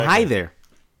Hi there,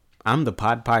 I'm the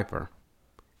Pod Piper.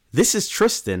 This is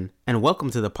Tristan, and welcome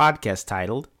to the podcast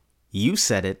titled, You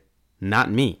Said It,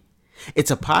 Not Me.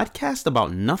 It's a podcast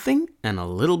about nothing and a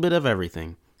little bit of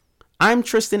everything. I'm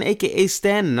Tristan, aka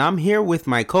Stan, and I'm here with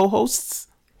my co-hosts.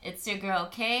 It's your girl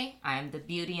Kay. I'm the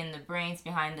beauty and the brains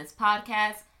behind this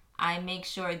podcast. I make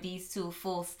sure these two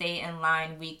fools stay in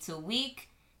line week to week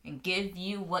and give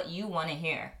you what you want to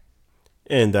hear.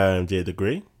 And I'm Jay the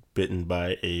Grey, bitten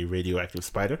by a radioactive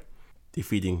spider,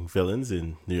 defeating villains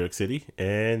in New York City,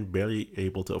 and barely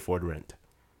able to afford rent.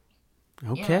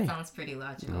 Okay. Yeah, that sounds pretty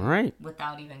logical. All right.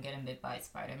 Without even getting bit by a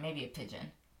spider. Maybe a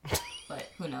pigeon. But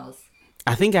who knows?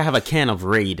 I think I have a can of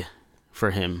Raid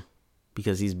for him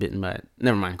because he's bitten by it.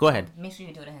 Never mind. Go ahead. Make sure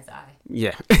you do it in his eye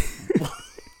Yeah.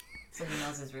 so he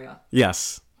knows it's real.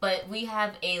 Yes, But we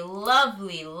have a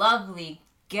lovely, lovely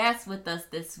guest with us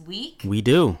this week. we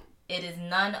do. It is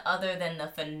none other than the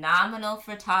phenomenal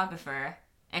photographer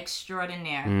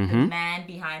extraordinaire, the man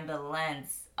behind the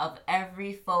lens of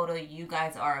every photo you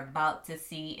guys are about to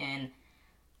see in.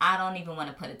 I don't even want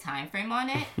to put a time frame on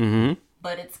it,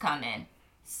 but it's coming.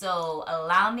 So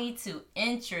allow me to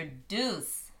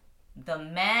introduce the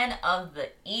man of the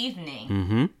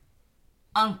evening,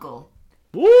 Uncle.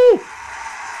 Woo!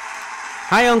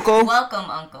 Hi, Uncle. Welcome,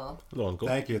 Uncle. Hello, Uncle.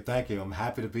 Thank you. I'm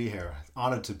happy to be here.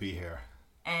 Honored to be here.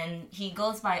 And he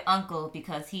goes by Uncle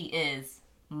because he is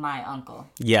my uncle.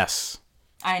 Yes.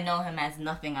 I know him as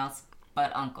nothing else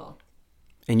but Uncle.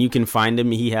 And you can find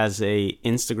him. He has a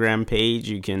Instagram page.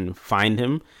 You can find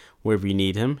him wherever you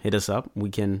need him. Hit us up. We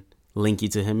can link you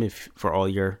to him if for all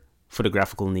your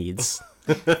photographical needs.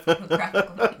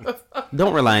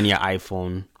 Don't rely on your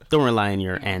iPhone. Don't rely on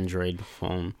your Android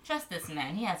phone. Trust this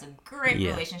man. He has a great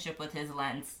relationship with his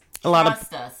lens.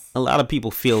 Trust us. A lot of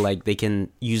people feel like they can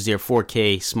use their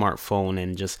 4K smartphone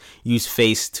and just use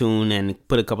Facetune and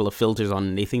put a couple of filters on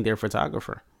and they think they're a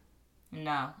photographer.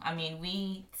 No, I mean,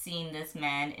 we seen this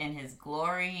man in his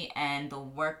glory, and the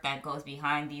work that goes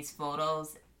behind these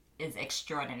photos is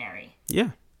extraordinary.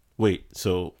 Yeah. Wait,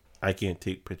 so I can't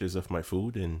take pictures of my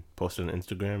food and post it on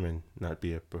Instagram and not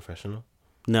be a professional?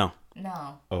 No.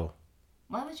 No. Oh,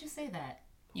 Why would you say that?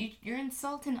 You're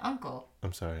insulting Uncle.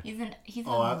 I'm sorry.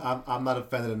 I'm not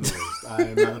offended in the least. I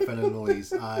am not offended in the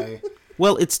least.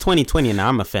 Well, it's 2020 and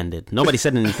I'm offended. Nobody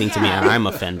said anything to me and I'm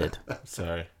offended.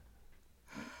 Sorry.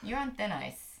 You're on thin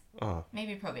ice. Oh,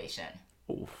 Maybe probation.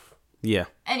 oof. Yeah.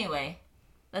 Anyway,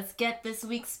 let's get this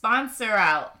week's sponsor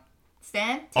out.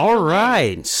 Stan? take it All away.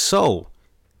 right. So,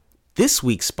 this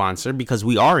week's sponsor, because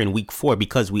we are in week 4,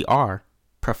 because we are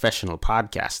professional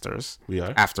podcasters. We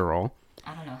are? After all.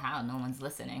 I don't know how no one's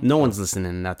listening. No one's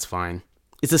listening. That's fine.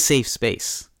 It's a safe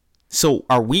space. So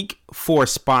our week 4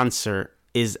 sponsor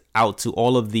is out to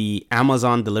all of the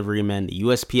Amazon delivery men, the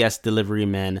USPS delivery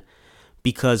men,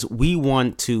 because we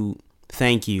want to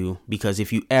thank you. Because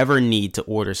if you ever need to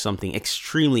order something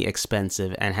extremely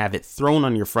expensive and have it thrown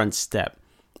on your front step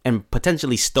and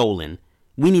potentially stolen,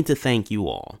 we need to thank you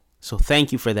all. So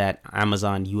thank you for that,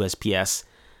 Amazon, USPS,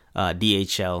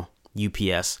 DHL,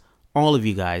 UPS. All of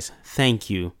you guys, thank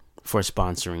you for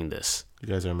sponsoring this. You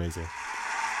guys are amazing.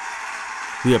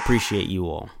 We appreciate you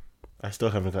all. I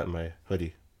still haven't gotten my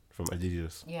hoodie from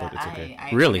Adidas, Yeah, but it's okay. I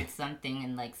Really? ordered something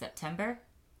in like September,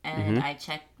 and I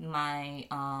checked my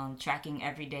tracking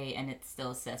every day, and it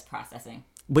still says processing.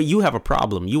 But you have a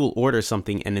problem. You will order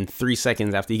something, and in 3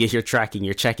 seconds after you get your tracking,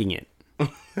 you're checking it.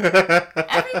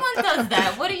 Everyone does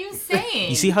that. What are you saying?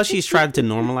 You see how she's tried to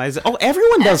normalize it? Oh,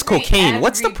 everyone does cocaine.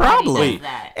 What's the everybody problem? does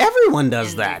that. Everyone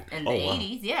does in that. In the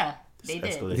 80s, yeah, they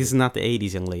It's did. escalated. This is not the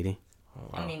 80s, young lady.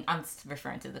 I mean, I'm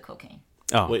referring to the cocaine.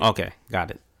 Oh, Wait. okay.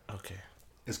 Got it. Okay.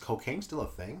 Is cocaine still a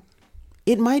thing?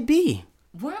 It might be.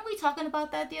 Weren't we talking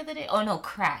about that the other day? Oh no,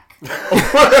 crack.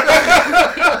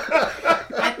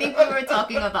 I think we were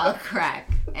talking about crack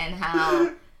and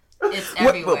how it's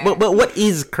everywhere. But what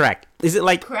is crack? Is it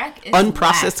like Crack is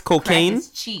unprocessed whack. cocaine? Crack is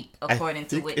cheap, according I to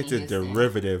think Whitney it's a Houston.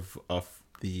 derivative of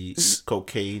the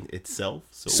cocaine itself.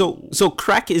 So, So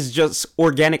crack is just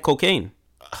organic cocaine.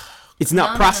 It's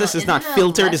not No, processed. It's Isn't not it a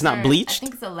filtered. It's not lesser- I bleached.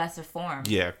 think it's a lesser form.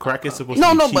 yeah, crack is supposed No,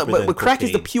 to be no, cheaper but than crack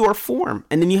is the cocaine. pure form,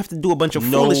 and then you have to do a bunch of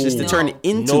foolishness to turn it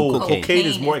into no, cocaine. cocaine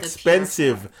is Cocaine more is the pure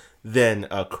expensive than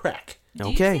crack. Do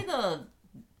Okay. you see the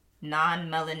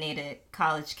non-melanated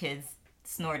college kids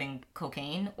snorting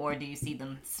cocaine, or do you see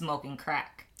them smoking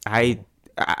crack?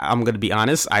 I'm gonna be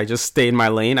honest. I just stay in my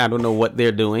lane. I don't know what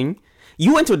they're doing.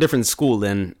 You went to a different school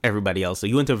than everybody else. So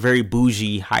you went to a very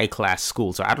bougie, high-class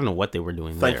school. So I don't know what they were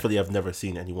doing Thankfully, I've never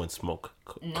seen anyone smoke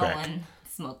No crack. one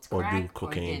smoked Or do crack or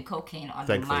cocaine. did cocaine on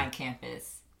Thankfully. my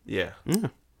campus. Yeah. there.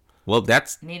 Well,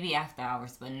 that's Maybe after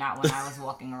hours, but not when I was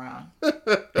walking around.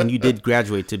 and you did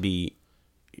graduate to be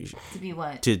To be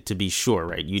what? to be sure,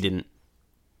 right? You didn't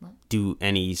do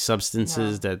any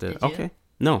substances No. that Did you? okay.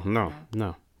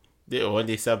 No. The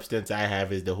only substance I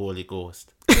have is the Holy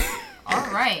Ghost. All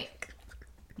right.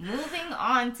 Moving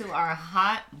on to our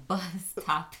hot buzz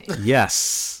topic.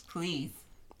 Yes. Please.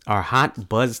 Our hot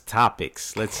buzz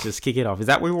topics. Let's just kick it off. Is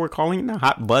that what we're calling it now?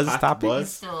 Hot buzz Hot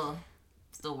topics? buzz?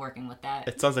 Still working with that.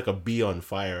 It sounds like a bee on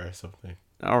fire or something.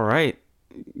 All right.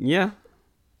 Yeah.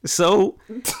 So,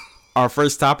 our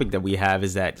first topic that we have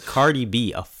is that Cardi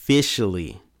B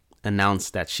officially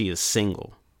announced that she is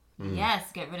single.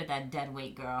 Yes, get rid of that dead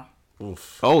weight girl.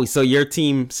 Oof. Oh, so your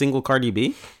team single Cardi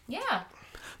B? Yeah.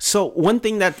 So, one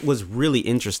thing that was really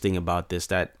interesting about this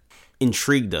that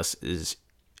intrigued us is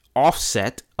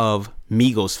Offset of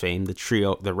Migos fame,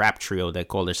 the rap trio that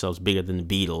call themselves bigger than the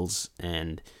Beatles,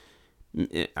 and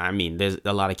I mean, there's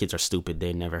a lot of kids are stupid.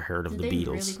 They never heard of Did the they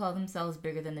Beatles. really call themselves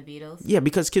bigger than the Beatles? Yeah,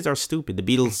 because kids are stupid. The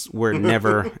Beatles were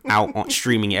never out on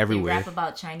streaming They everywhere. rap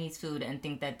about Chinese food and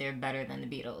think that they're better than the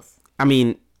Beatles. I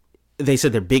mean, they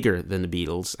said they're bigger than the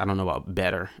Beatles. I don't know about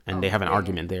better, and they have an bigger.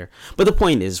 argument there. But the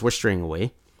point is, we're straying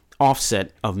away.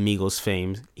 Offset of Migos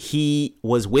fame, he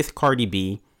was with Cardi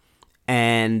B,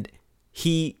 and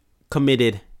he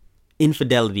committed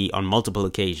infidelity on multiple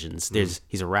occasions.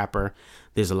 He's a rapper.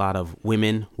 There's a lot of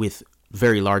women with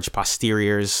very large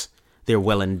posteriors. They're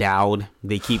well endowed.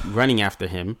 They keep running after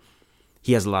him.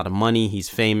 He has a lot of money. He's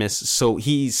famous. So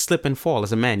he slip and fall.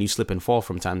 As a man, you slip and fall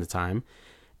from time to time.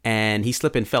 And he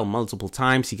slipped and fell multiple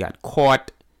times. He got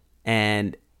caught.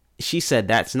 And she said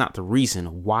that's not the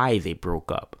reason why they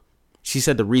broke up. She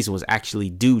said the reason was actually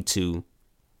due to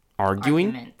arguing.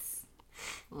 Arguments.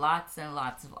 Lots and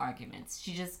lots of arguments.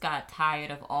 She just got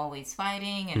tired of always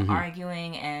fighting and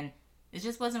arguing, and it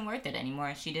just wasn't worth it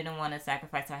anymore. She didn't want to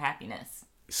sacrifice her happiness.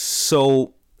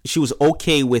 So she was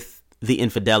okay with the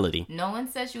infidelity. No one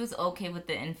said she was okay with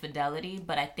the infidelity,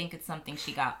 but I think it's something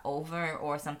she got over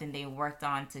or something they worked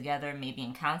on together, maybe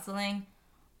in counseling.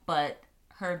 But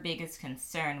her biggest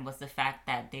concern was the fact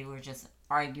that they were just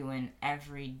arguing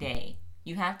every day.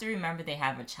 You have to remember they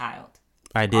have a child.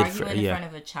 I did. Arguing in front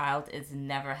of a child is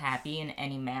never happy in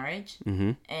any marriage.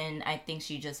 Mm-hmm. And I think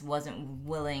she just wasn't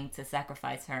willing to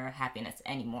sacrifice her happiness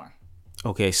anymore.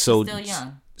 Okay, so Still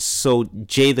young. So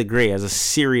Jay the Gray, as a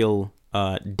serial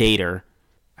dater,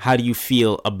 how do you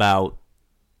feel about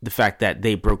the fact that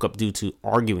they broke up due to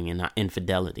arguing and not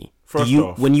infidelity? First do you,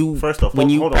 off, when you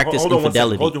practice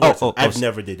infidelity, I've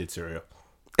never dated Serial.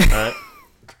 All right,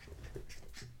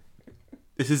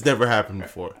 this has never happened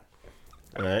before.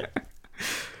 All right.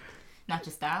 Not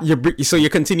your style? So you're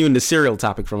continuing the serial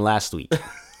topic from last week.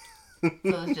 So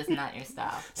it's just not your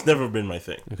style. It's never been my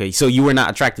thing. Okay, so you were not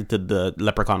attracted to the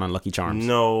leprechaun on Lucky Charms.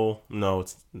 No,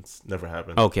 it's never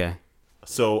happened. Okay.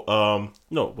 So,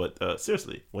 no, but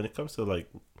seriously, when it comes to like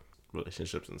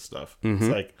relationships and stuff, it's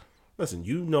like, listen,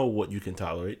 you know what you can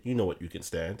tolerate, you know what you can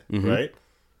stand, right?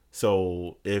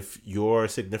 So if your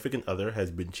significant other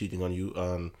has been cheating on you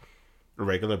on a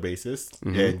regular basis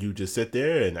and you just sit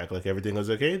there and act like everything is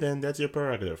okay, then that's your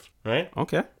prerogative, right?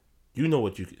 Okay. You know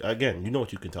what you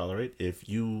can tolerate. If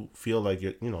you feel like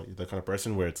you're the kind of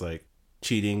person where it's like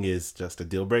cheating is just a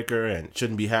deal breaker and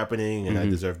shouldn't be happening and I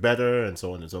deserve better and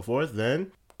so on and so forth,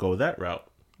 then go that route.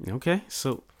 Okay.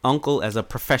 So Uncle, as a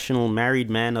professional married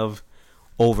man of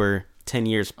over 10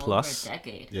 years plus, Over a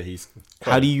decade. Yeah, he's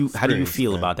how do you experienced,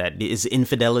 feel man. about that? Is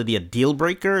infidelity a deal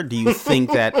breaker? Do you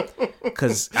think that,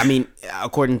 because I mean,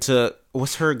 according to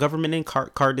what's her government name,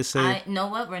 Cardice? I know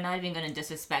what, we're not even going to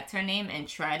disrespect her name and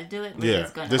try to do it. Yeah,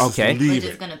 We're just Okay. leave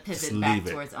just it. going to pivot Just back leave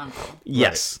it. towards Uncle.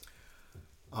 Yes.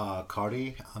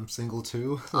 Cardi, I'm single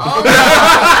too.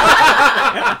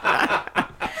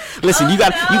 Listen, you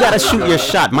got to shoot your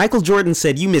shot. Michael Jordan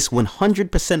said you miss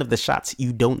 100% of the shots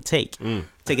you don't take.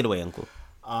 Take it away, Uncle.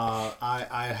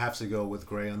 I have to go with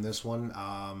Gray on this one.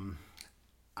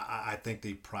 I think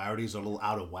the priorities are a little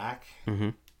out of whack.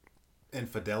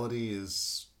 Infidelity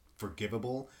is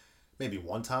forgivable, maybe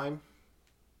one time,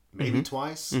 maybe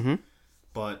twice,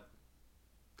 but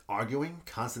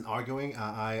constant arguing,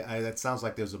 I that sounds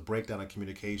like there's a breakdown in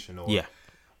communication, or Yeah.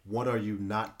 what are you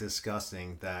not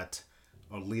discussing that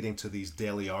are leading to these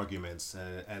daily arguments?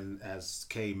 And as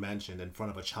Kay mentioned, in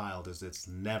front of a child, it's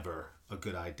never a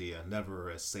good idea, never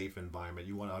a safe environment.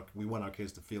 We want our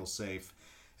kids to feel safe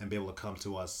and be able to come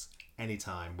to us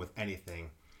anytime with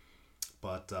anything.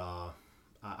 But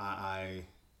I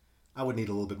would need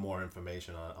a little bit more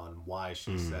information on why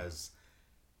she says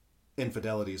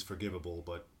infidelity is forgivable,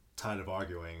 but tired of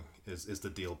arguing is the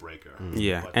deal breaker.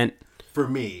 Yeah, But and for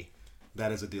me,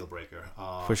 That is a deal breaker.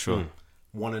 For sure.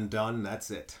 One and done.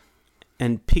 That's it.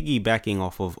 And piggybacking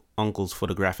off of Uncle's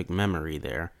photographic memory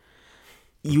there,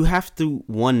 you have to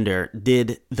wonder,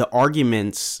 did the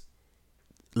arguments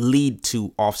lead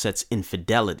to Offset's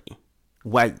infidelity?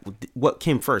 Why? What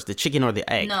came first, the chicken or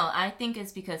the egg? No, I think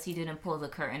it's because he didn't pull the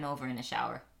curtain over in the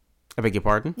shower. I beg your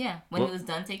pardon? Yeah, when he was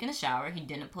done taking a shower, he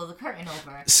didn't pull the curtain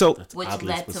over, So, which oddly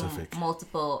led specific. to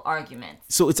multiple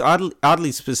arguments. so it's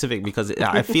oddly specific because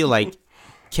I feel like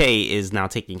Kay is now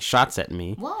taking shots at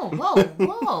me. Whoa, whoa,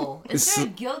 whoa! Is there a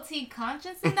guilty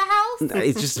conscience in the house?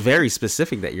 It's just very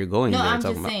specific that you're going No, there. I'm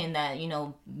talking just about. saying that,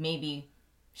 maybe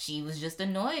she was just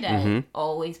annoyed at Mm-hmm.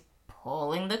 always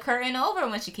pulling the curtain over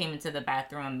when she came into the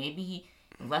bathroom. Maybe he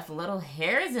left little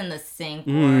hairs in the sink,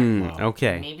 or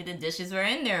Okay. maybe the dishes were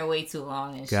in there way too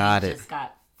long, and Got she it. just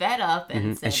got fed up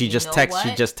and said, And she "You just know texted. She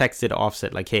what?" just texted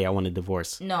Offset like, "Hey, I want a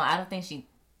divorce." No, I don't think she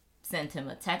sent him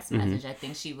a text Mm-hmm. message. I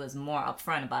think she was more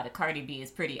upfront about it. Cardi B is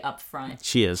pretty upfront,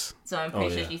 She is. so I'm Oh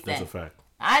pretty yeah, sure she that's a said, fact.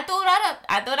 "I thought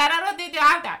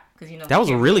that because That was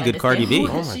a really good Cardi B.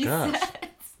 Oh my gosh.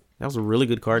 That was a really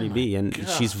good Cardi B, and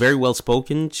she's very well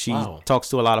spoken. She Wow. talks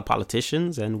to a lot of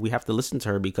politicians, and we have to listen to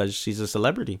her because she's a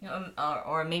celebrity.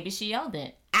 Or maybe she yelled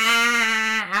it.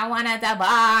 I want a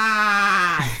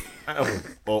divorce.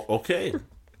 Okay.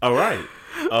 All right.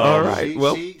 All right.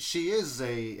 Well, She is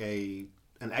an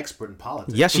expert in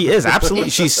politics. yes, she is absolutely.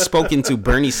 She's spoken to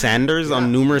Bernie Sanders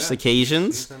on numerous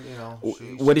occasions.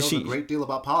 What is knows she- a great deal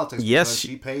about politics. Yes, because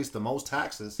she pays the most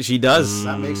taxes. She does.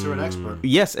 That makes her an expert.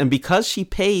 Yes, and because she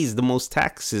pays the most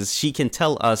taxes, she can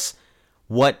tell us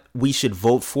what we should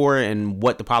vote for and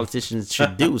what the politicians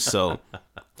should do. So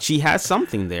she has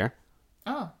something there.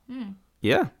 Oh,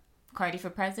 Yeah, Cardi for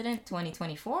president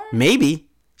 2024? maybe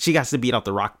she got to beat out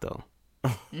The Rock though.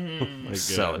 My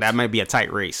So gosh. that might be a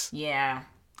tight race. Yeah.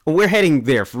 We're heading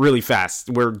there really fast.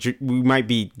 We might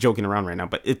be joking around right now,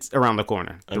 but it's around the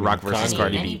corner. The mean, Rock versus Kanye-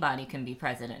 Cardi B. Anybody can be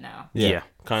president now. Yeah.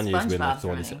 Kanye's been like SpongeBob's the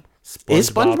one running. Is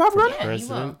SpongeBob for running? Yeah, he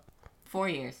president? will. 4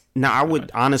 years. Now, I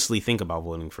would honestly think about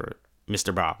voting for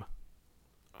Mr. Bob.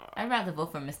 I'd rather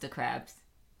vote for Mr. Krabs.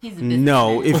 He's a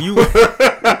No, businessman. if you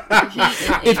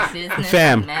He is a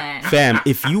businessman. fam,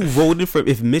 if you voted for,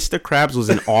 if Mr. Krabs was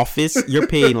in office, you're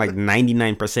paying like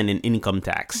 99% in income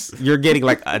tax. You're getting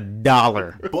like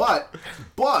 $1. But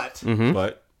Mm-hmm.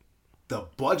 But the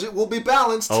budget will be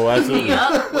balanced. oh, absolutely,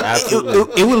 Yup.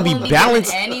 absolutely. It will be Won't be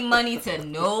balanced. giving any money to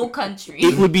no country.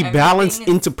 It would be Everything balanced is-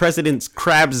 into President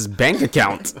Krabs' bank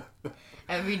account.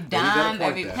 every You got a dime, point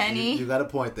every there. penny. You got a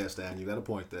point there, Stan. You got a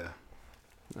point there.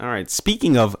 All right.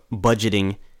 Speaking of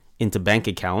budgeting into bank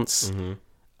accounts,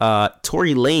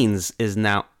 Tory Lanez is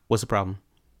now. What's the problem?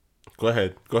 Go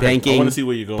ahead. Go ahead. Banking, I want to see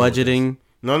where you're going. with budgeting. this.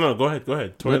 No. Go ahead. Go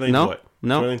ahead. Tory Lanez No, what?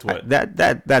 no. Tory Lanez what?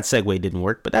 That segue didn't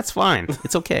work, but that's fine.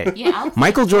 It's okay. Yeah, I'll take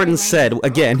Michael Tory Jordan Lanez. said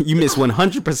again, you miss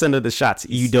 100% of the shots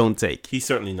you don't take. He's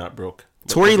certainly not broke.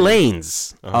 Tory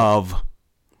Lanez of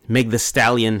Meg the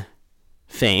Stallion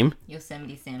fame,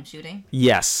 Yosemite Sam shooting.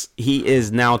 yes, he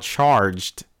is now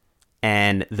charged,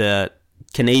 and the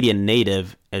Canadian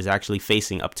native is actually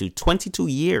facing up to 22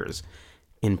 years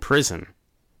in prison.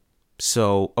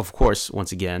 So, of course,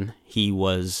 once again, he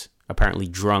was apparently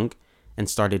drunk and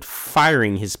started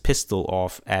firing his pistol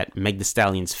off at Meg the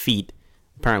Stallion's feet,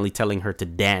 apparently telling her to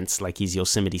dance like he's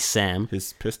Yosemite Sam.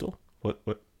 His pistol? What?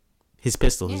 His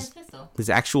pistol, Yeah, his, his pistol. his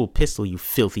actual pistol, you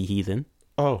filthy heathen.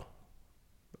 Oh.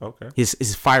 Okay. His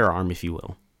firearm, if you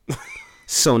will.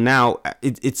 So now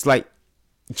it's like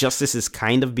justice is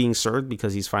kind of being served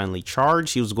because he's finally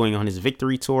charged. He was going on his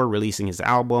victory tour, releasing his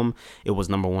album. It was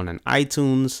 #1 on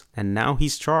iTunes, and now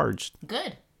he's charged.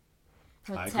 Good.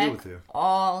 I Protect agree with you.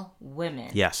 all women.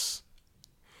 Yes.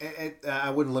 I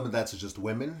wouldn't limit that to just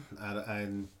women.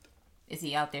 And Is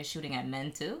he out there shooting at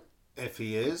men too? if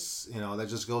he is, that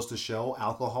just goes to show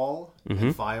alcohol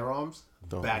and firearms,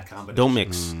 bad combination. Don't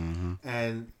mix.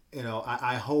 And,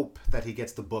 I hope that he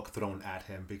gets the book thrown at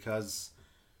him, because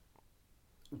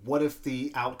what if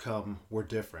the outcome were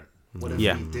different? What if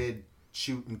Yeah. he did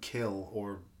shoot and kill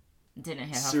or Didn't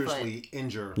hit her seriously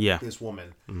injure Yeah. this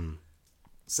woman?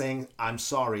 Saying I'm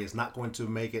sorry is not going to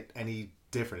make it any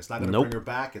different. It's not going to Nope. bring her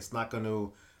back. It's not going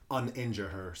to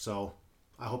uninjure her. So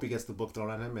I hope he gets the book thrown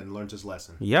at him and learns his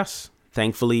lesson. Yes.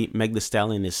 Thankfully, Meg the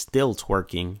Stallion is still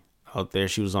twerking out there.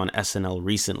 She was on SNL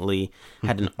recently,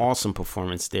 had an awesome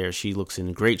performance there. She looks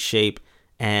in great shape,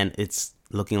 and it's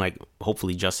looking like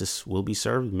hopefully justice will be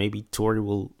served. Maybe Tory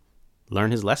will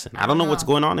learn his lesson. I don't know what's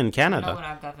going on in foot. Know Canada. what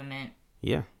our government.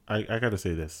 Yeah. I gotta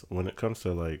say this. When it comes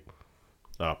to like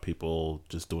people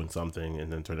just doing something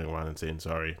and then turning around and saying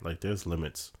sorry, like there's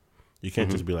limits. You can't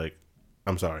just be like,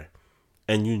 I'm sorry.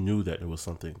 and you knew that it was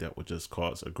something that would just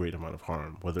cause a great amount of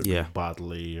harm, whether it Yeah. be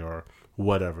bodily or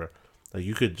whatever. Like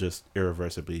you could just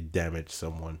irreversibly damage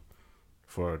someone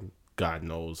for God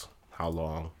knows how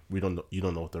long. We don't know. You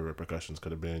don't know what the repercussions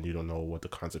could have been. You don't know what the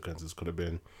consequences could have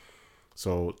been.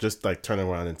 So just like turning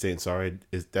around and saying sorry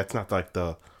that's not like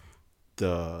the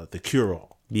cure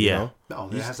all. Yeah. No,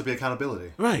 there has to be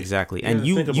accountability. Right. Exactly. You And gotta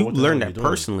you think about you what the hell learned you're that doing.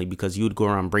 personally because you would go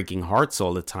around breaking hearts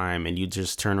all the time and you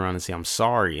just turn around and say, I'm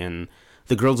sorry. And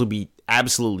the girls would be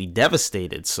absolutely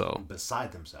devastated. So,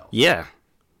 Beside themselves. yeah.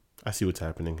 I see what's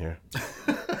happening here.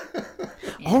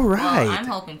 All right. Well, I'm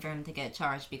hoping for him to get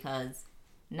charged because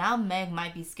now Meg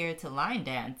might be scared to line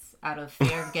dance out of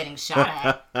fear of getting shot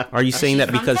at. Are you saying she's that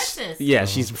from because Texas. yeah,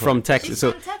 she's from Texas. She's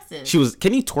So from Texas. she was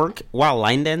can you twerk while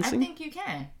line I dancing? think you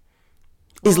can.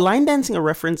 Is line dancing a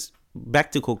reference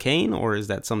back to cocaine or is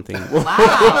that something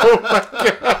Wow.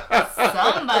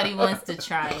 Somebody wants to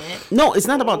try it. No, it's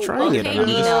not about trying it. Okay, I'm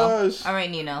just- Nino. All right,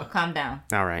 Nino, calm down.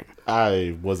 all right.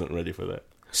 I wasn't ready for that.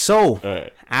 So,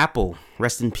 right. Apple,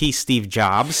 rest in peace, Steve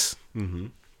Jobs. Mm-hmm.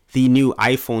 The new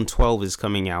iPhone 12 is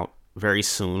coming out very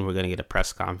soon. We're going to get a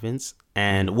press conference.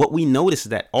 And what we noticed is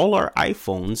that all our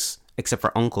iPhones, except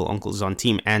for Uncle's on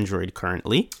Team Android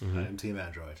currently, Mm-hmm. I am Team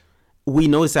Android. we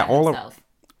noticed that all Himself.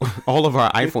 of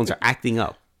our iPhones are acting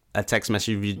up. A text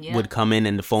message Yeah. would come in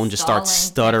and the phone just starts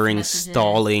Stalling, stuttering, text messages.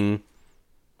 stalling.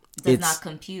 Does it's- not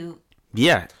compute.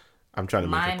 Yeah. I'm trying to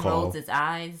make Mine a call. rolls its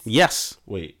eyes. Yes.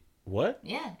 Wait, what?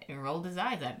 Yeah, it rolled his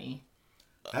eyes at me.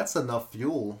 That's enough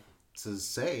fuel to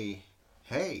say,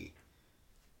 hey,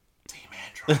 Team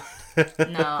Android.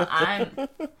 No,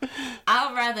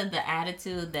 I'd rather the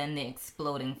attitude than the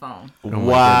exploding phone.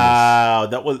 Wow,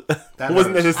 that was That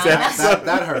wasn't it hurts. a sad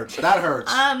that hurts. That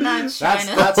hurts. I'm not trying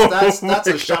That's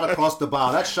a shot across the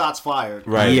bow. That shot's fired.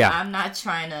 Right. Yeah. I'm not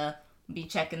trying to be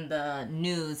checking the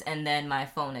news and then my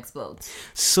phone explodes.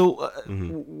 So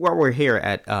while we're here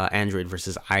at Android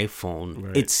versus iPhone,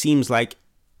 Right. it seems like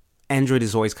Android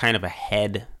is always kind of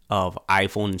ahead of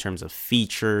iPhone in terms of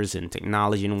features and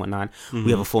technology and whatnot.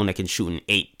 We have a phone that can shoot in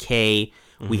 8K.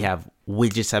 We have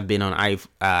widgets have been on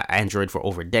Android for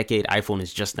over a decade. iPhone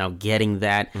is just now getting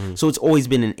that. So it's always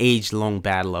been an age-long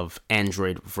battle of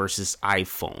Android versus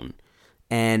iPhone.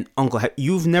 And Uncle,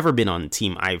 you've never been on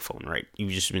Team iPhone, right?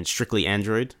 You've just been strictly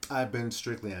Android? I've been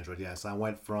strictly Android, yes. I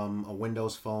went from a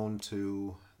Windows phone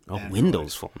to A Android.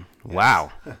 Windows phone.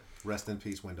 Wow. Rest in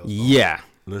peace, Windows phone. Yeah.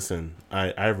 Listen,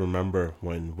 I remember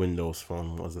when Windows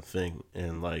Phone was a thing,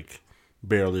 and like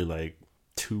barely like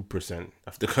 2%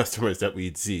 of the customers that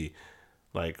we'd see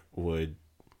like would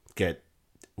get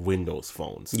Windows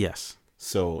phones. Yes.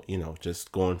 So,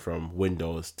 just going from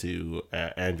Windows to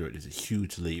Android is a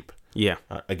huge leap. Yeah.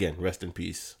 Again, rest in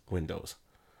peace, Windows.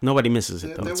 Nobody misses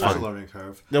it though. There It's was a fine. learning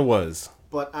curve. There was.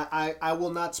 But I will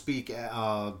not speak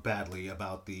badly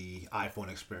about the iPhone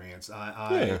experience.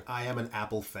 Yeah. I am an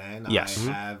Apple fan. Yes.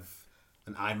 I have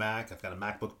an iMac. I've got a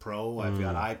MacBook Pro. I've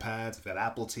got iPads. I've got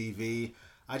Apple TV.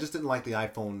 I just didn't like the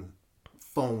iPhone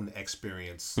phone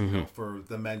experience for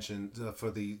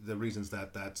the reasons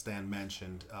that Stan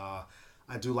mentioned.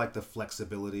 I do like the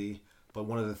flexibility, but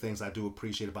one of the things I do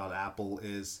appreciate about Apple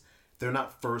is they're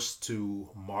not first to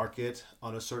market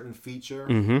on a certain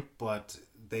feature, but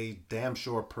they damn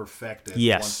sure perfect it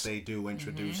Yes. once they do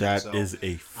introduce That it. is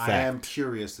a I am fact.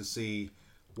 curious to see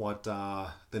what the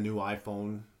new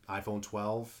iPhone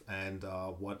 12, and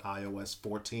what iOS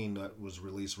 14 that was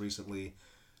released recently,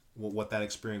 what that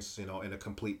experience, in a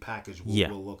complete package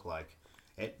will look like.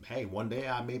 Hey, one day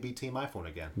I may be Team iPhone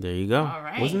again. There you go. All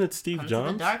right. Wasn't it Steve Come Jobs?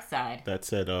 to the dark side. That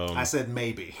said, I said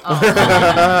maybe.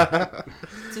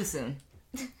 Too soon.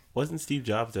 wasn't Steve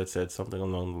Jobs that said something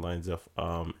along the lines of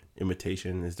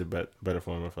imitation is the better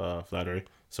form of flattery?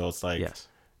 So it's like, Yes.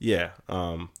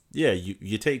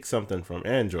 you take something from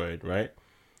Android, right?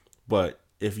 But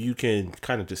if you can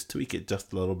kind of just tweak it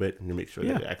just a little bit and make sure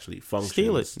that it actually functions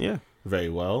Steal it. Yeah. very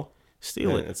well,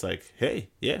 Steal then it. it's like, hey,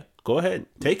 yeah, go ahead,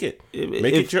 take it, If-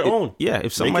 make it your own. Yeah. If Make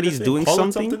it somebody's a thing. doing Call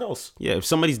it something, else. yeah. If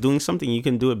somebody's doing something, you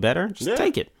can do it better. Just Yeah.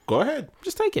 take it. Go ahead.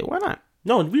 Just take it. Why not?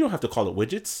 No, we don't have to call it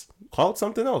widgets. Call it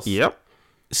something else. Yep.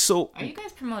 So Are you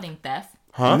guys promoting theft?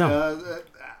 Huh? no.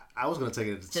 I was going to take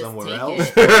it Just somewhere take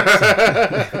else.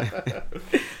 it.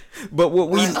 But what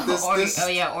we This- or this-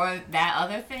 or that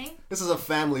other thing. This is a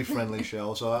family-friendly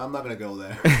show, so I'm not going to go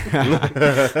there.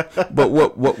 but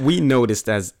what we noticed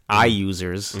as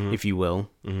iUsers, if you will,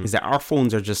 is that our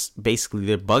phones are just basically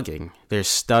they're bugging, they're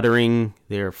stuttering,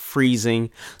 they're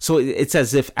freezing. So it's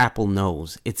as if Apple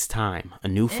knows it's time. A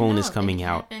new phone is coming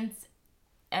out. It happens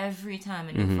every time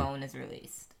a new phone is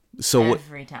released. So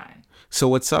Every time. So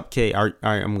what's up, Kay?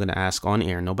 I'm gonna ask on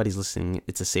air. Nobody's listening.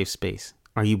 It's a safe space.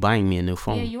 Are you buying me a new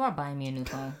phone? Yeah, you are buying me a new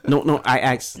phone. No, I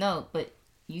asked. No, but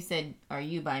you said, are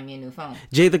you buying me a new phone?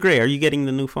 Jay the Gray, are you getting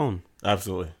the new phone?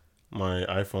 Absolutely. My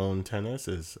iPhone XS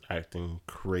is acting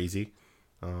crazy.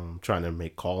 Trying to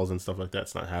make calls and stuff like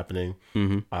that's not happening.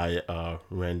 I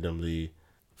randomly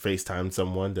FaceTimed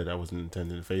someone that I wasn't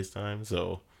intending to FaceTime.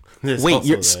 So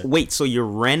so you're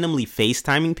randomly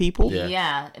FaceTiming people? Yeah.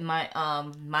 Yeah,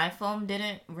 my phone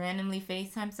didn't randomly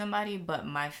FaceTime somebody, but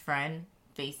my friend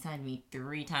FaceTimed me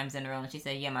 3 times in a row, and she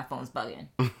said, "Yeah, my phone's bugging."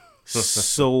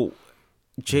 So,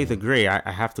 Jay the Gray,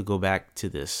 I have to go back to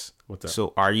this. What's up?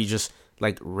 So, are you just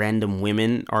like random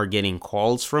women are getting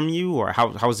calls from you, or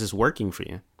how is this working for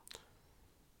you?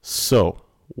 So,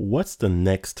 what's the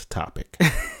next topic?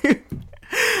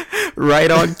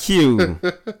 Right on cue.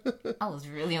 I was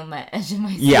really on my edge of my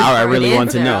seat. Yeah, I for an really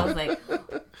want to answer. know. I was like,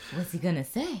 what's he gonna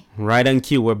say? Right on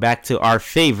cue. We're back to our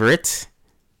favorite.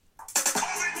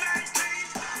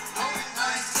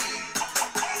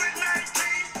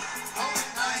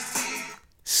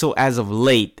 So as of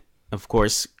late, of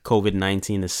course,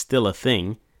 COVID-19 is still a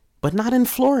thing, but not in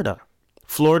Florida.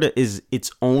 Florida is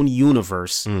its own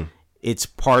universe. It's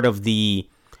part of the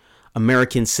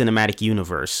American Cinematic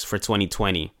Universe for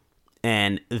 2020.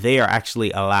 And they are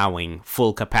actually allowing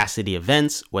full capacity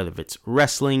events, whether it's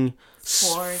wrestling,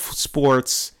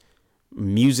 sports,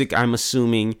 music, I'm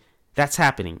assuming. That's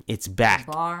happening. It's back.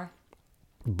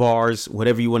 Bars,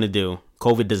 whatever you want to do.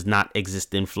 COVID does not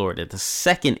exist in Florida. The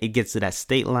second it gets to that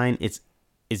state line, it's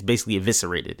basically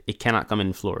eviscerated. It cannot come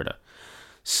in Florida.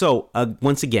 So,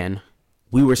 once again,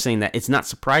 we were saying that it's not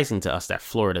surprising to us that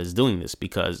Florida is doing this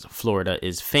because Florida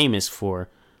is famous for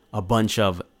a bunch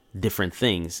of different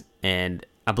things. And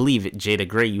I believe, Jada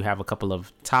Gray, you have a couple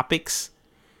of topics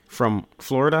from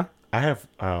Florida. I have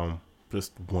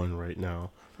just one right now.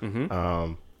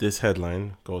 This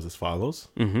headline goes as follows.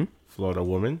 Florida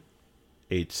woman,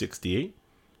 age 68,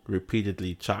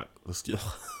 repeatedly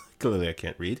clearly I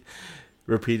can't read.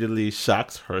 Repeatedly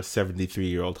shocks her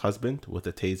 73-year-old husband with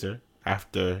a taser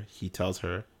after he tells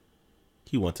her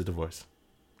he wants a divorce.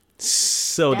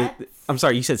 So, I'm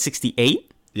sorry, you said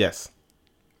 68? Yes.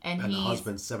 And the he's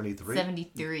husband's 73?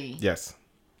 73. Yes.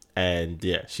 And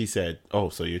yeah, she said, "Oh,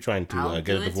 so you're trying to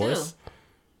get a divorce?"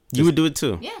 You would do it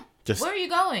too? Yeah. Just- Where are you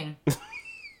going?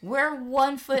 We're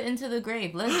 1 foot into the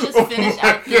grave. Let's just finish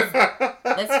out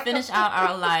let's finish out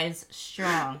our lives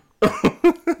strong.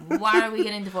 Why are we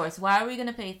getting divorced? Why are we going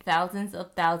to pay thousands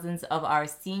of our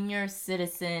senior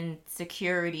citizen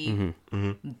security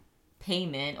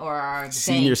payment or our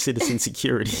Senior bank? citizen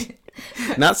security.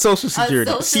 Not Social Security.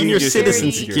 Social Senior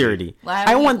citizen Security. security. Why are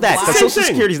I we- want that why- because Same Social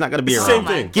thing. Security is not going to be It's around. the same Oh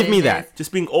my thing. Give me that. goodness.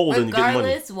 Just being old and getting money.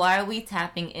 Regardless, why are we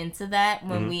tapping into that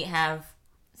when we have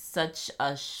such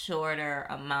a shorter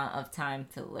amount of time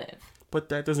to live? But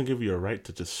that doesn't give you a right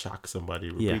to just shock somebody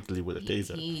repeatedly with a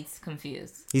taser. He's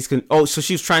confused. So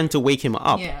she was trying to wake him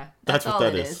up. Yeah, That's what all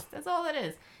that it is. That's all it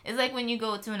is. It's like when you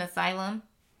go to an asylum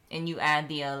and you add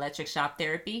the electric shock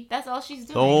therapy. That's all she's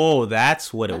doing. Oh,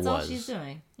 that's what that's it all was. she's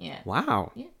doing. Yeah.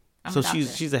 Wow. Yeah. I'm So a doctor.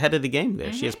 she's ahead of the game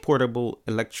there. She has portable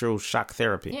electroshock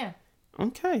therapy. Yeah.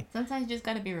 Okay. Sometimes you just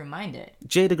got to be reminded.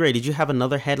 Jay the Gray, did you have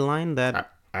another headline that is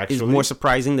Actually, more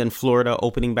surprising than Florida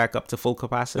opening back up to full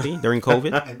capacity during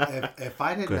COVID? And if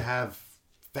I didn't have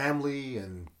family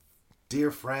and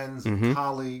dear friends and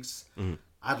colleagues,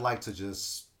 I'd like to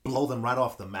just blow them right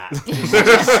off the map. You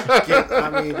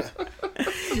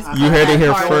heard it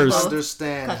here part first. both.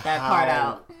 Understand Cut that how part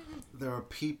out. there are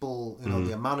people,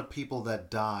 the amount of people that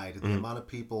died, the amount of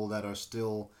people that are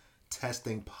still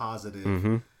testing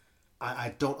positive.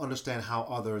 I don't understand how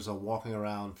others are walking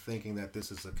around thinking that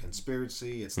this is a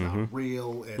conspiracy. It's not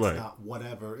real. It's Right. not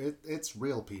whatever. It's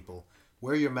real, people.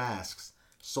 Wear your masks.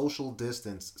 Social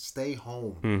distance. Stay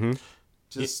home.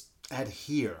 Just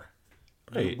adhere.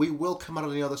 Right. We will come out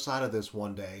on the other side of this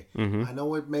one day. I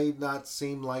know it may not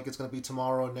seem like it's going to be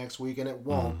tomorrow or next week, and it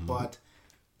won't, but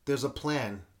there's a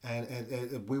plan,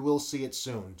 and we will see it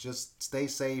soon. Just stay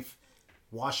safe,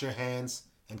 wash your hands,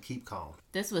 and keep calm.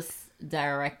 This was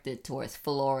directed towards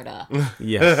Florida.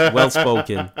 Yes, well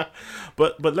spoken.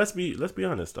 But let's be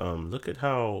honest. Look at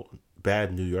how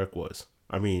bad New York was.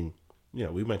 I mean,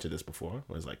 we mentioned this before.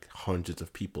 It was like hundreds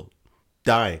of people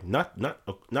dying,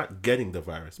 not getting the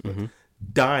virus, but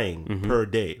dying per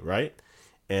day, right?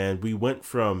 And we went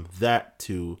from that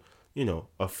to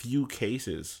a few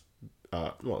cases.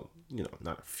 Not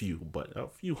a few, but a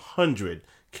few hundred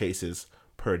cases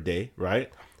per day,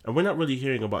 right? And we're not really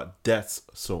hearing about deaths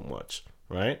so much,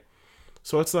 right?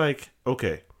 So it's like,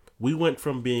 okay, we went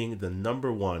from being the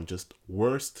number one, just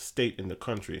worst state in the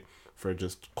country for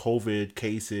just COVID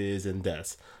cases and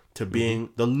deaths to being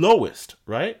the lowest,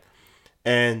 right?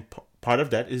 And part of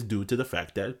that is due to the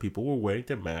fact that people were wearing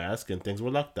their mask and things were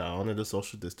locked down and the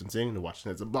social distancing and the washing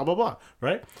hands and blah, blah, blah,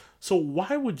 right? So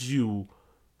why would you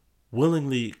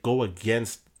willingly go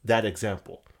against that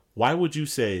example? Why would you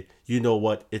say, you know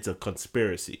what, it's a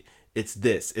conspiracy, it's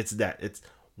this, it's that,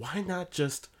 why not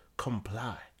just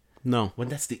comply No. when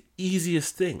that's the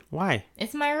easiest thing? Why?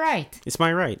 It's my right. It's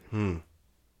my right.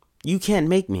 You can't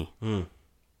make me.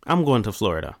 I'm going to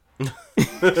Florida.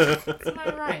 It's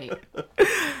my right.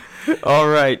 All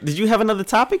right. Did you have another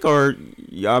topic or,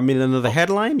 another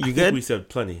headline? You I think good? we said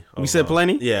plenty. We said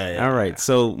plenty? Yeah. All right.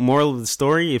 So, moral of the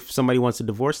story, if somebody wants a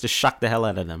divorce, just shock the hell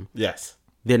out of them. Yes.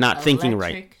 They're not thinking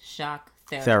right. Electric shock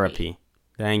Therapy.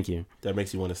 Thank you. That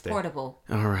makes you want to stay. Portable.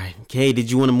 All right. Kay, did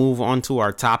you want to move on to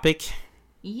our topic?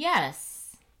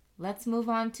 Yes. Let's move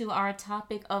on to our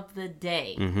topic of the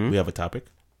day. We have a topic?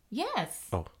 Yes.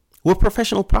 Oh, We're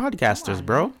professional podcasters, on,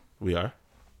 bro. we are?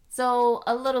 So,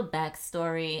 a little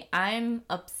backstory. I'm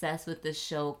obsessed with this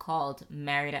show called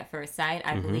Married at First Sight.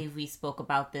 I believe we spoke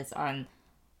about this on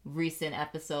recent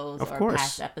episodes Of or course.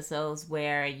 past episodes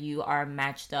where you are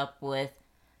matched up with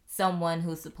someone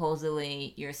who's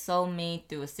supposedly your soulmate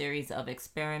through a series of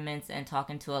experiments and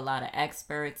talking to a lot of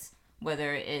experts,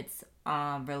 whether it's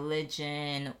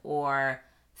religion or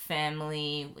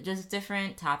family, just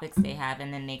different topics they have,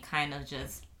 and then they kind of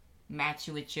just match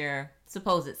you with your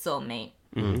supposed soulmate.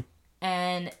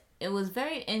 And it was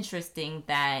very interesting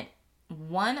that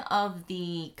one of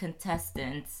the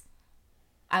contestants,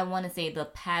 I want to say the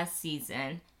past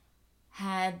season,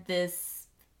 had this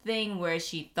thing where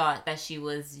she thought that she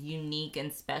was unique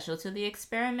and special to the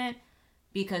experiment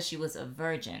because she was a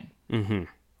virgin. You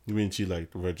mean she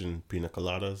liked virgin pina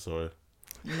coladas or?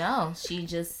 No, she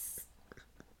just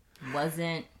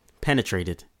wasn't.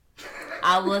 Penetrated.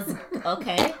 I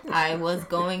was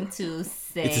going to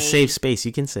say. It's a safe space.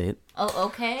 You can say it. Oh,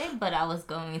 okay, but I was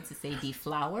going to say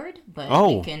deflowered, but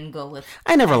Oh. we can go with.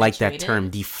 I never liked that penetrated. term,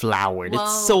 deflowered. Well,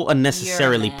 it's so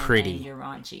unnecessarily you're a man pretty. and you're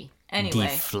raunchy. Anyway,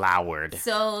 Deflowered.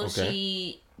 so Okay.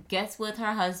 she gets with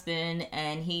her husband,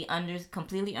 and he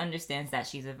completely understands that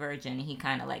she's a virgin. He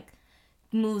kind of like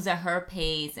moves at her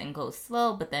pace and goes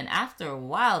slow, but then after a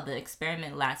while, the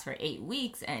experiment lasts for 8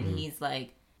 weeks, and he's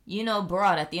like, you know,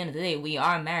 broad, at the end of the day, we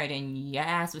are married, and your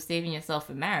ass was saving yourself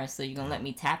for marriage, so you're gonna let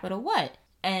me tap it or what?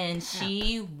 And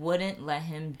she wouldn't let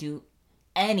him do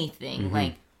anything.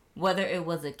 Like, whether it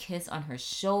was a kiss on her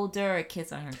shoulder, a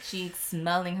kiss on her cheek,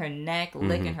 smelling her neck,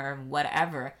 licking her,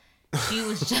 whatever. She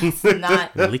was just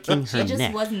not, Licking her she just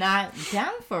neck. was not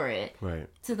down for it. Right.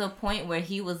 To the point where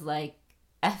he was like,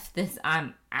 F this,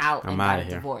 I'm out, and I'm got outta a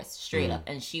here. divorce straight up.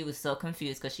 And she was so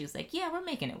confused because she was like, yeah, we're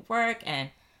making it work. And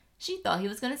she thought he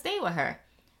was going to stay with her.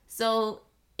 So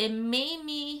it made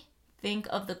me think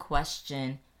of the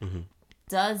question,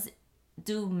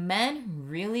 do men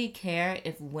really care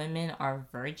if women are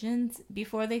virgins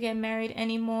before they get married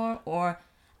anymore? Or,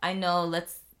 I know,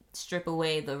 let's strip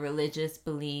away the religious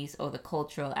beliefs or the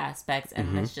cultural aspects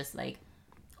and let's just like,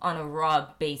 on a raw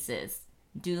basis,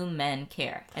 do men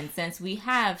care? And since we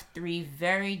have 3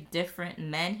 very different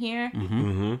men here,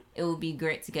 it would be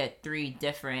great to get 3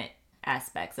 different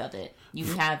aspects of it. You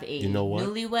have a know what?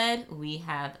 newlywed, we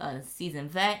have a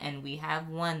seasoned vet, and we have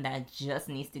one that just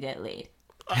needs to get laid.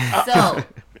 So,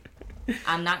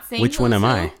 I'm not saying Which one am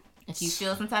those I? two. If you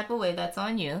feel some type of way, that's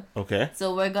on you. Okay.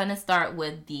 So we're gonna start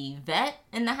with the vet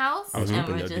in the house, was and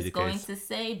hoping we're that'd be just the going case. to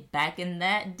say, back in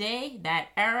that day, that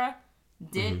era,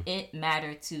 did it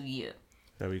matter to you?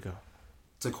 There we go.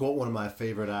 To quote one of my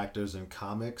favorite actors in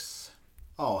comics,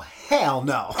 oh, hell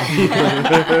no.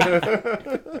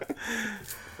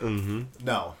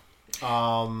 No.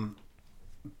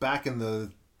 Back in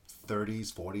the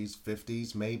 30s, 40s,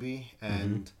 50s, maybe,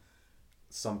 and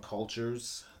some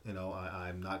cultures, you know,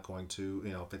 I'm not going to,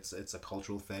 you know, if it's a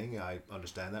cultural thing, I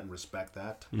understand that and respect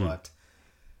that. But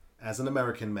as an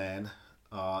American man,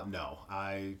 no,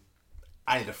 I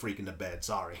need a freak in the bed.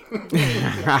 Sorry.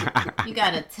 You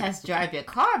gotta test drive your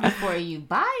car before you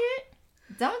buy it,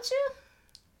 don't you?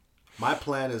 My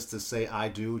plan is to say I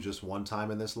do just one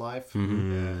time in this life.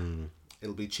 And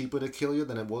it'll be cheaper to kill you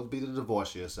than it would be to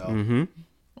divorce you. So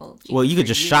Well, you could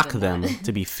just for shock than them, that.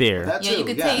 to be fair. that Yeah, too. you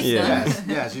could yes, tase yes,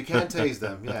 yes, you can tase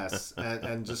them. Yes,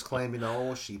 and just claim, you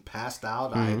know, she passed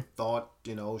out. I thought,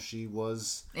 you know, she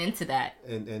was Into that.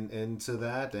 into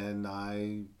that, and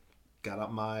I got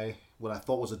up my what I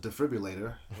thought was a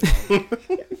defibrillator. You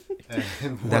know,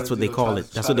 and That's what wanted, they you know, call try it.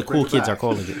 to- That's try what the to cool bring her kids are back.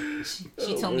 calling it.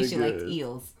 She told me she liked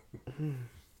eels.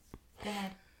 Go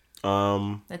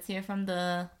ahead. Let's hear from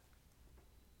the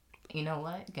You know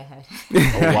what? Go ahead.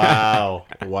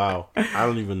 Oh, wow. I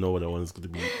don't even know what that one's going to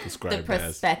be described The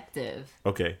perspective. as.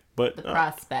 Okay, but The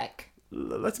prospect.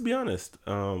 let's be honest.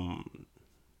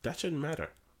 That shouldn't matter.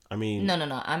 I mean, No.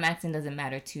 I'm asking, does it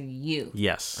matter to you?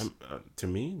 Yes. to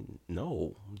me,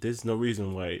 no. There's no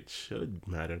reason why it should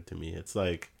matter to me. It's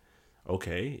like,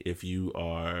 okay, if you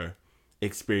are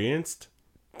experienced,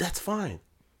 that's fine.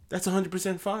 That's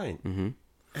 100% fine. Mm-hmm.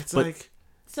 It's But- like,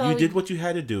 So you did what you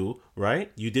had to do,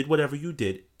 right? You did whatever you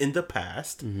did in the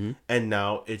past, and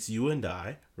now it's you and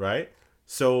I, right?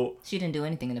 So, she didn't do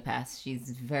anything in the past. She's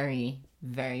very,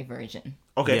 very virgin.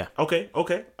 okay, Yeah. okay,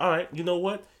 all right. You know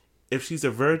what? If she's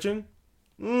a virgin,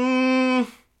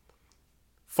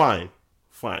 fine.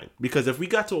 Because if we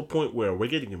got to a point where we're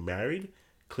getting married,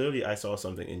 clearly I saw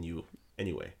something in you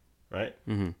anyway, right?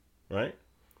 Mm-hmm. Right?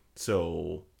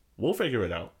 So, we'll figure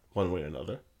it out one way or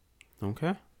another.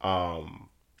 Okay.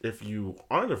 If you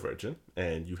aren't a virgin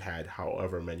and you had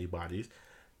however many bodies,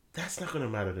 that's not going to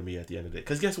matter to me at the end of the day.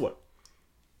 Because guess what?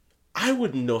 I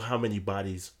wouldn't know how many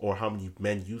bodies or how many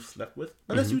men you slept with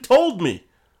unless you told me,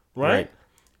 right? Right.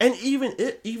 And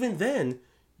even then,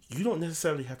 you don't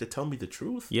necessarily have to tell me the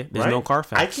truth. Yeah, there's right? no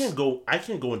Carfax. I can't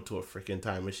go into a freaking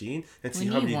time machine and see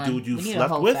We how need many one. dudes you We need a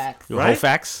slept whole with, fax. Your right? whole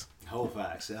facts. Whole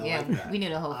facts. I Yeah, like that. we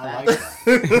need a whole I fact.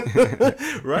 like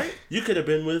that. Right? You could have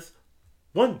been with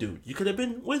one dude. You could have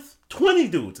been with 20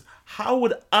 dudes. How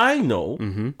would I know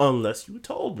unless you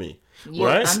told me? Yeah,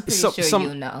 right? I'm pretty So- sure some-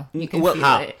 you know. You can well, feel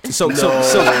how? it. So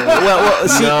well,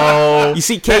 see, No. you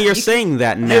see, Kay, you're saying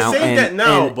that now, saying that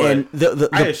now, but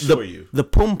I assure you. the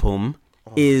pum pum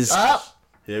is Oh,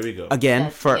 Here we go. again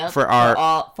Yes, for yep. for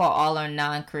our for all our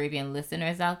non-Caribbean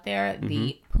listeners out there,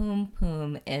 the poom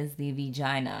poom is the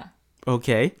vagina.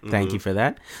 okay. Thank you for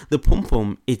that. The pum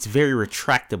pum, it's very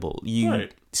retractable. You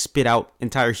Right. spit out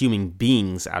entire human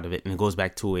beings out of it, and it goes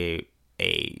back to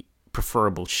a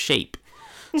preferable shape.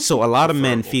 So a lot of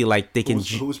men feel like they can.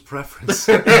 Whose preference?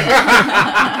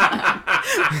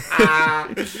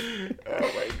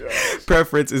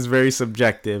 Preference is very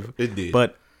subjective. Indeed.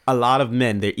 But a lot of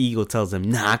men, their ego tells them,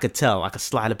 "Nah, I could tell. I could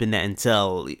slide up in that and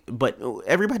tell." But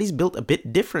everybody's built a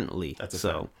bit differently. That's a so.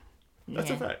 fact. That's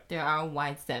a fact. There are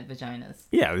wide set vaginas.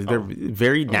 Yeah, they're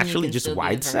very naturally You can just still be a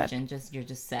wide set. virgin, you're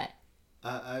just set.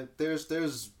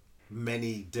 There's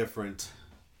many different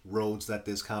roads that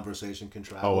this conversation can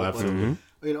travel. Oh, but, absolutely.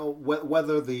 you know,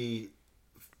 whether the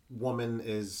woman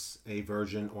is a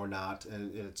virgin or not,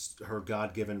 and it's her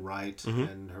God-given right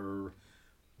and her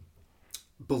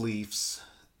beliefs.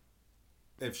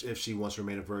 If she wants to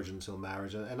remain a virgin until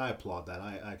marriage, and I applaud that,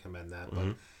 I commend that.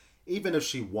 But even if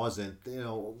she wasn't, you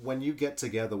know, when you get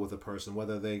together with a person,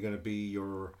 whether they're going to be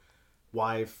your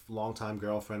wife, longtime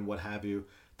girlfriend, what have you,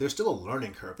 there's still a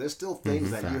learning curve. There's still things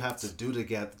that you have to do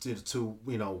to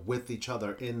you know, with each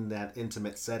other in that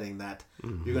intimate setting that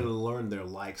you're going to learn their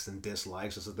likes and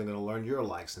dislikes, just as they're going to learn your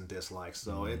likes and dislikes.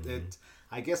 So it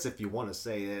I guess if you want to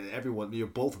say it, everyone, you're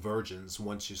both virgins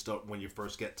when you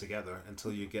first get together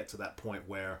until you get to that point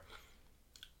where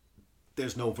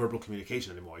there's no verbal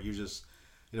communication anymore. You just,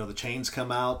 you know, the chains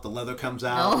come out, the leather comes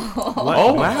out.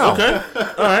 Oh, wow. Okay.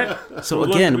 All right. So We're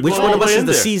again, going which all one the of us way is in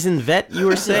the there. seasoned vet you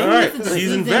were saying? All right. This is the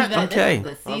Seasoned vet. This Okay. is the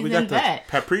We seasoned got the vet.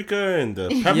 paprika and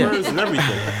the peppers and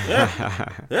everything.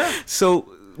 Yeah.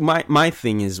 So my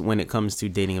thing is, when it comes to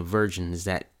dating a virgin, is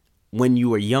that when you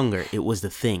were younger, it was the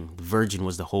thing. The virgin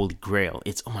was the holy grail.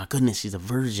 It's, oh my goodness, she's a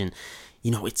virgin.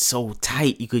 You know, it's so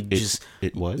tight. You could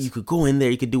it was? You could go in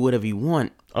there. You could do whatever you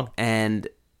want. Oh. And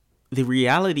the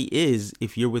reality is,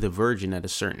 if you're with a virgin at a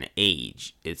certain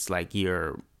age, it's like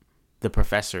you're the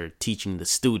professor teaching the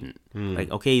student.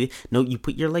 Like, okay, no, you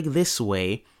put your leg this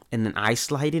way, and then I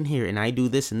slide in here, and I do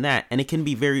this and that. And it can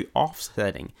be very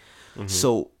offsetting.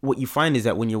 So what you find is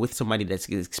that when you're with somebody that's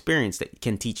experienced, that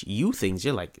can teach you things,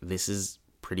 you're like, this is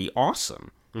pretty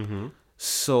awesome.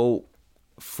 So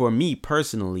for me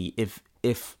personally,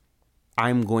 if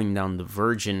I'm going down the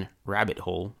virgin rabbit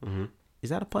hole, is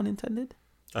that a pun intended?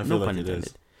 I feel like it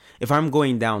is. If I'm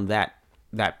going down that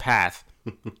path,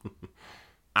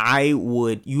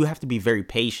 you have to be very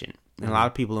patient. And a lot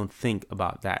of people don't think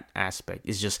about that aspect.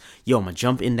 It's just, yo, I'm going to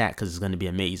jump in that because it's going to be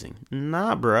amazing.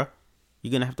 Nah, bruh.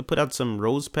 You're going to have to put out some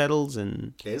rose petals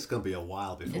and... It's gonna be a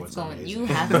while before it's amazing. You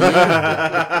have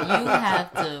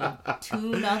to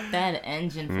tune up that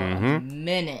engine for a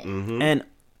minute. And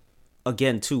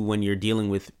again, too, when you're dealing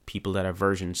with people that are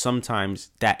virgins, sometimes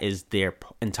that is their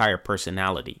entire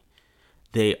personality.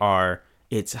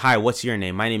 It's, hi, what's your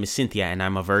name? My name is Cynthia and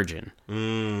I'm a virgin.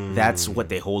 That's what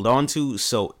they hold on to.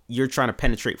 So you're trying to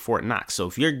penetrate Fort Knox. So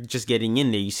if you're just getting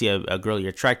in there, you see a girl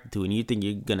you're attracted to and you think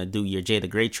you're going to do your Jay the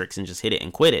Great tricks and just hit it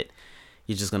and quit it.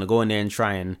 you're just gonna go in there and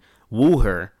try and woo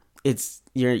her,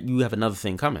 you have another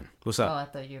thing coming. What's Oh, up? I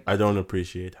thought you were. I don't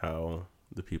appreciate how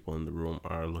the people in the room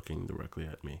are looking directly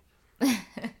at me.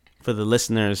 For the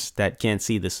listeners that can't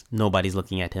see this, nobody's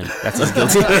looking at him. That's his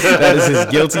guilty. That is his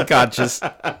guilty conscience,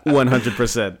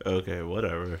 100%. Okay,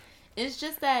 whatever. It's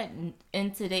just that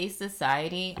in today's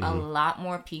society, a lot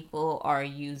more people are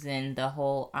using the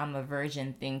whole "I'm a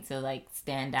virgin" thing to like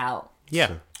stand out.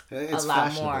 Yeah, It's A lot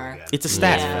fashionable more. again. it's a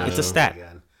stat. Yeah. It's a stat.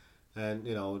 Again. And,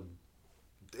 you know,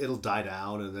 it'll die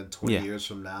down, and then 20 Yeah. years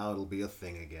from now, it'll be a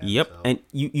thing again. Yep, So, and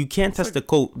you can't test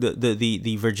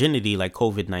the virginity like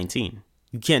COVID-19.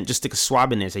 You can't just stick a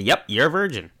swab in there and say, "Yep, you're a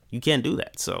virgin." You can't do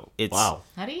that. So it's Wow.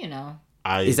 How do you know?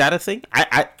 Is that a thing?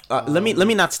 Let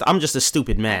me not. I'm just a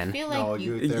stupid I man. feel no, like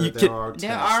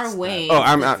there are ways. Oh,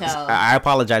 to tell. I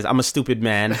apologize. I'm a stupid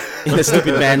man in a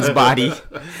stupid man's body.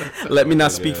 Let me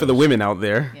not speak for the women out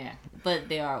there. Yeah, but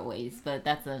there are ways. But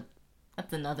that's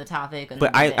another topic.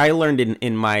 But another day. I learned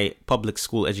in my public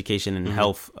school education and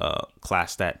health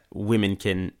class that women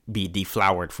can be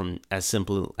deflowered from as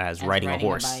simple as riding a riding a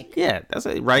horse. bike. Yeah, that's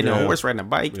it. Riding a Yeah. horse, riding a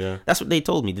bike. Yeah. That's what they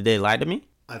told me. Did they lie to me?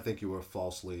 I think you were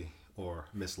falsely or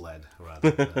misled, rather.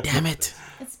 Damn it.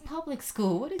 It's public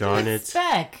school. What did Darn you it.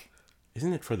 expect?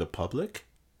 Isn't it for the public?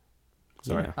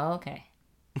 Sorry. Yeah. Oh, okay.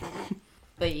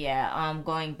 But yeah,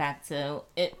 going back to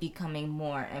it becoming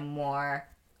more and more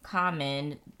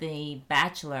common, The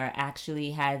Bachelor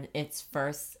actually had its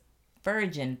first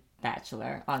virgin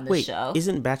bachelor on the Wait, show.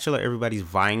 isn't Bachelor everybody's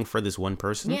vying for this one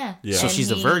person? Yeah. Yeah. So And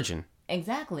she's a virgin.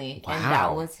 Exactly. And Wow.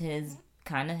 that was his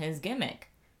gimmick.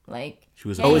 Like, She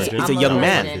was a hey, virgin? It's a I'm young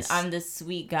man. virgin, I'm this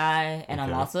sweet guy, and I'm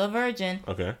Okay. also a virgin.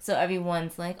 Okay. So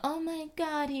everyone's like, "Oh my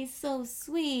God, he's so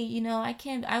sweet." You know,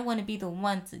 I want to be the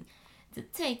one to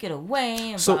take it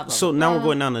away. And So blah, blah, so now we're blah.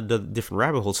 going down a different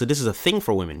rabbit hole. So this is a thing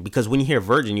for women because when you hear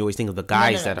virgin, you always think of the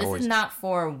guys that are This always. is not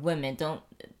for women. Don't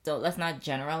let's not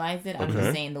generalize it. I'm Okay.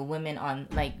 just saying the women on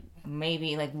like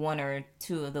maybe like one or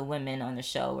two of the women on the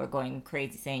show were going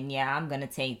crazy saying, "Yeah, I'm gonna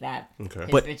take that Okay.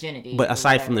 his But- virginity." But or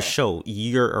aside from the whatever." show,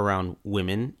 you're around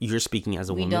women. You're speaking as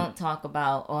a we woman. don't talk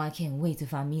about. Oh, I can't wait to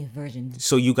find me a virgin.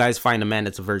 So you guys find a man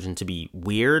that's a virgin to be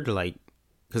weird, like,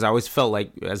 because I always felt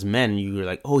like as men, you were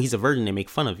like, "Oh, he's a virgin." They make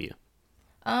fun of you.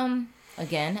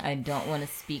 Again, I don't want to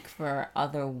speak for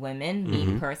other women.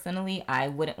 Me personally, I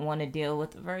wouldn't want to deal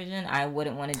with a virgin. I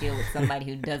wouldn't want to deal with somebody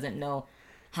who doesn't know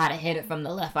how to hit it from the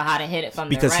left or how to hit it from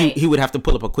Because the right. he would have to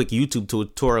pull up a quick YouTube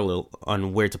tutorial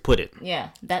on where to put it. Yeah,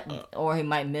 that or he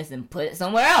might miss and put it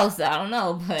somewhere else. I don't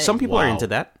know, but Some people are Wow. into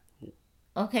that.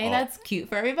 okay, that's cute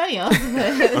for everybody else.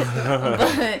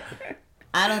 But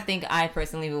I don't think I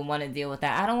personally would want to deal with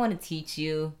that. I don't want to teach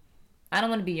you. I don't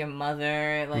want to be your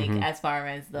mother. Like as far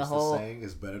as the What's whole. the saying?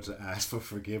 It's better to ask for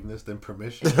forgiveness than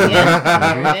permission.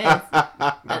 Yeah, there it is.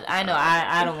 But I know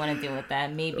I don't want to deal with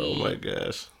that. Maybe Oh my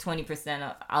gosh. 20%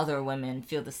 of other women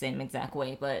feel the same exact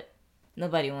way, but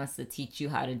nobody wants to teach you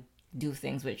how to do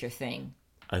things with your thing.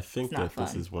 I think It's not that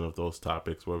this fun. is one of those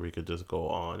topics where we could just go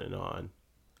on and on.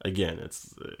 Again,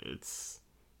 it's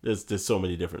there's so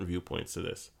many different viewpoints to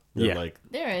this. Yeah. Like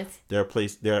There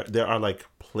is. there are like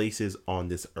places on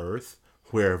this earth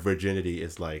where virginity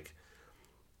is like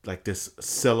this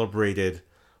celebrated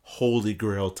holy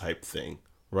grail type thing,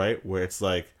 right? Where it's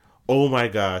like, oh my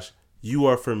gosh, you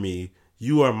are for me,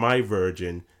 you are my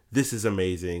virgin, this is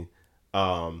amazing,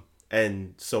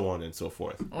 and so on and so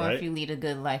forth. Or right? if you lead a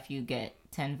good life, you get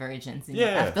 10 virgins in yeah,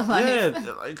 your afterlife.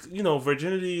 yeah, like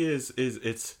virginity is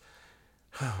it's.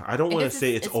 I don't want to guess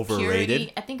say it's overrated.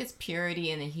 Purity. I think it's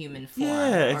purity in the human form.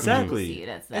 Yeah, or people exactly. see it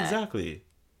as that. Exactly.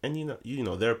 And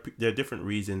there are different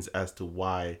reasons as to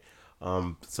why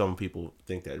some people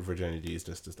think that virginity is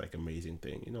just this like amazing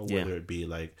thing. Yeah. Whether it be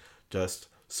like just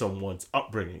someone's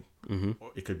upbringing,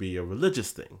 or it could be a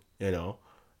religious thing.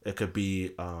 It could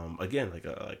be again like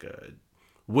a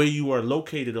where you are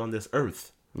located on this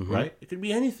earth, right? It could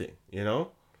be anything.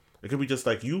 It could be just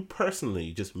like you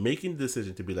personally just making the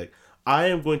decision to be like, I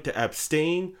am going to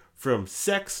abstain from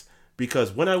sex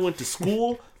because when I went to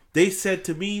school, they said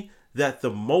to me that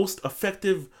the most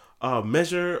effective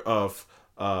measure of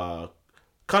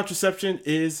contraception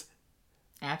is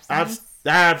Abstinence.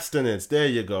 abstinence. There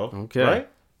you go. Okay. Right?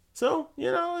 So,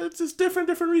 it's just different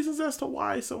reasons as to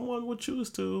why someone would choose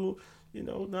to,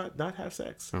 not have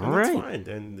sex. And All that's right. fine.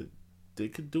 And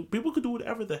people could do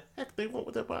whatever the heck they want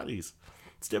with their bodies.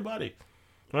 It's their body.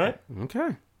 Right?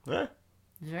 Okay. Yeah.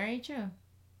 Very true.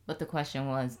 But the question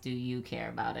was, do you care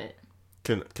about it?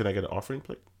 Can I get an offering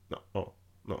plate? No. Oh,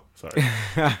 no. Sorry.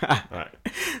 All right.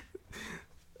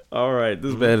 All right.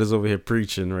 This man is over here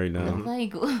preaching right now.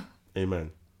 Like,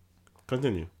 Amen.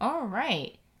 Continue. all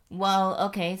right. Well,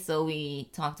 okay, so we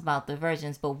talked about the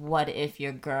virgins, but what if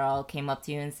your girl came up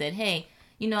to you and said, hey,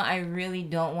 I really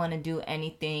don't want to do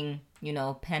anything,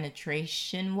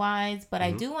 penetration wise, but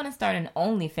I do want to start an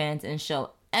OnlyFans and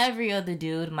show every other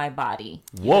dude my body.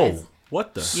 Whoa.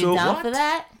 What the? You down for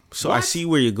that? So I see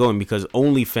where you're going, because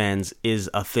OnlyFans is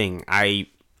a thing. I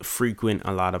frequent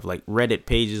a lot of like Reddit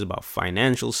pages about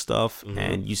financial stuff,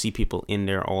 and you see people in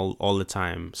there all the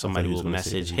time. Somebody will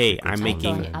message, "Hey, I'm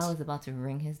making." I was about to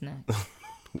wring his neck.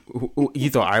 You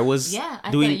thought I was? Yeah, I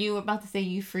doing... thought you were about to say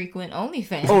you frequent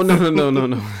OnlyFans. Oh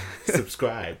no!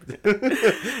 Subscribe. Hit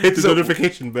the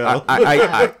notification bell.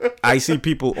 I see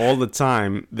people all the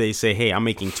time. They say, "Hey, I'm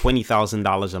making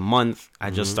 $20,000 a month. I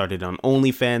just started on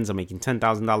OnlyFans. I'm making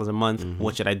 $10,000 a month.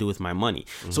 What should I do with my money?"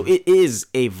 So it is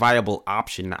a viable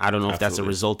option. I don't know if that's a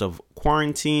result of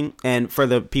quarantine. And for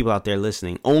the people out there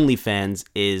listening, OnlyFans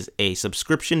is a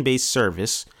subscription-based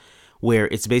service where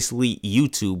it's basically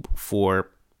YouTube for,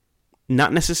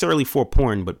 not necessarily for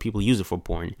porn, but people use it for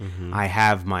porn. I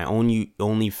have my own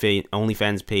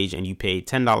OnlyFans page, and you pay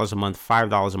 $10 a month,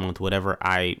 $5 a month, whatever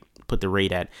I put the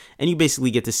rate at, and you basically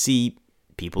get to see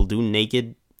people do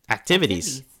naked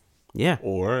activities. Yeah.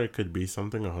 Or it could be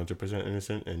something 100%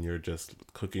 innocent, and you're just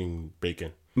cooking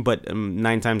bacon. But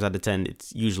 9 times out of 10,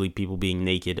 it's usually people being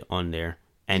naked on there,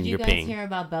 and you're paying. Did you guys hear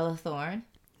about Bella Thorne?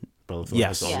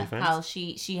 Yes. Yeah, how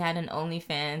she had an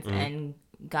OnlyFans and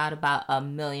got about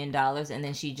 $1 million, and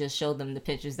then she just showed them the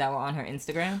pictures that were on her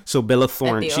Instagram. So Bella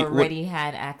Thorne, that they already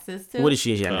had access to. What is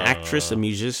she? An actress, a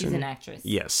musician? She's an actress.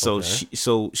 Yes.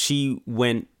 So she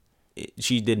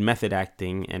did method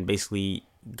acting and basically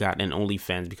got an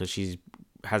OnlyFans because she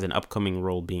has an upcoming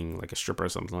role being like a stripper or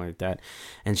something like that.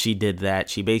 And she did that.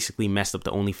 She basically messed up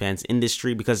the OnlyFans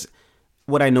industry, because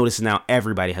what I notice now,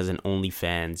 everybody has an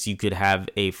OnlyFans. You could have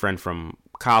a friend from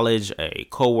college, a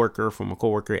coworker from a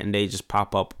coworker, and they just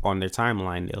pop up on their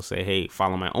timeline. They'll say, "Hey,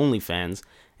 follow my OnlyFans,"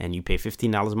 and you pay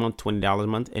 $15 a month, $20 a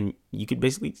month, and you could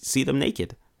basically see them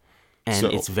naked. And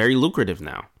it's very lucrative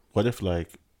now. What if I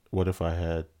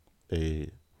had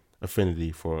a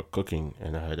affinity for cooking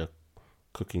and I had a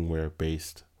cookingware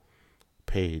based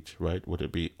page, right? Would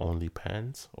it be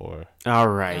OnlyPans or? All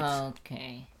right.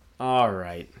 Okay. All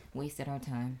right. Wasted our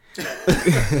time.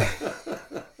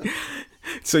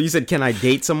 So you said, can I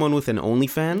date someone with an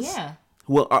OnlyFans? Yeah.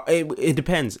 Well, it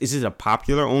depends. Is it a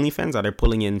popular OnlyFans? Are they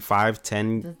pulling in 5,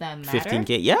 10, Does that matter?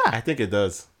 15K? Yeah. I think it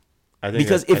does.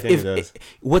 Because if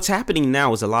what's happening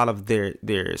now is a lot of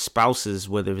their spouses,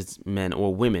 whether it's men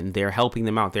or women, they're helping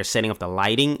them out. They're setting up the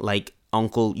lighting like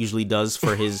Uncle usually does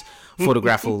for his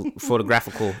photographical.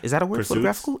 Is that a word? Pursuits?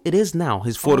 Photographical? It is now.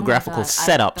 His photographical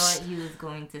setups. I thought he was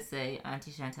going to say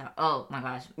Auntie Chantal. Oh my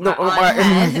gosh. No,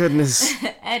 my goodness.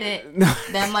 Edit.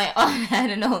 That my aunt had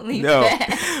an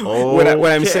OnlyFans. No.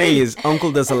 What I'm saying is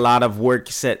Uncle does a lot of work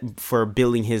for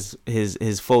building his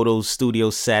photo studio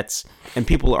sets, and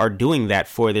people are doing that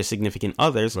for their significant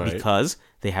others because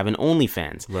they have an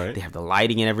OnlyFans. Right. They have the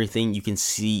lighting and everything. You can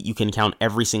count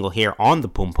every single hair on the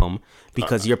pum pum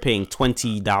because you're paying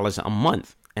 $20 a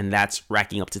month, and that's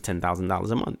racking up to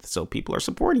 $10,000 a month. So people are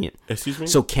supporting it. Excuse me?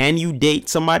 So can you date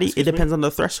somebody? It depends on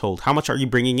the threshold. How much are you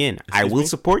bringing in? I will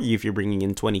support you if you're bringing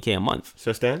in $20K a month.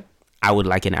 So Stan? I would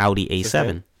like an Audi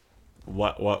A7.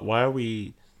 Why are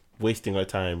we wasting our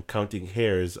time counting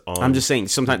hairs on? I'm just saying,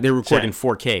 sometimes they're recording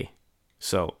 4K.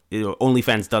 So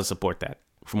OnlyFans does support that,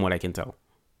 from what I can tell.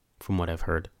 From what I've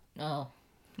heard. Oh,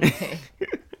 okay.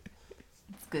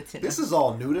 It's good to know. This is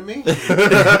all new to me. Quite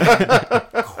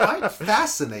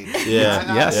fascinating.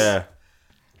 Yeah. Yes. Yeah.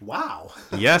 Wow.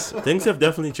 Yes. Things have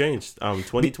definitely changed.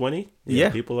 2020.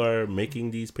 Yeah. People are making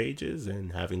these pages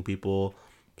and having people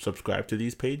subscribe to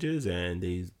these pages, and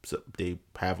they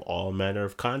have all manner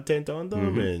of content on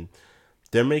them, and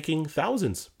they're making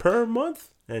thousands per month.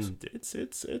 And it's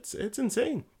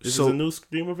insane. This is a new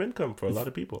stream of income for a lot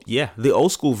of people. Yeah, the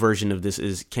old school version of this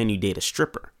is, can you date a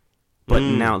stripper? But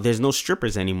now there's no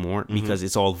strippers anymore because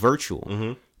it's all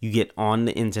virtual. You get on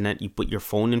the internet, you put your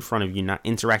phone in front of you, you're not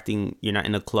interacting, you're not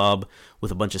in a club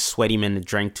with a bunch of sweaty men that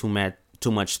drank too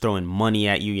much, throwing money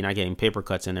at you, you're not getting paper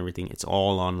cuts and everything. It's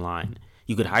all online.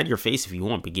 You could hide your face if you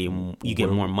want, but you get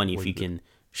more money if you can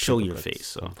show your face.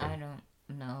 So I don't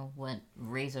know what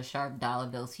razor sharp dollar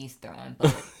bills he's throwing,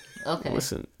 but okay.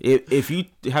 Listen, if you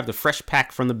have the fresh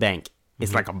pack from the bank,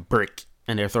 it's like a brick,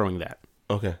 and they're throwing that.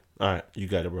 Okay, all right, you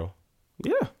got it, bro.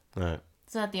 Yeah. All right.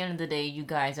 So at the end of the day, you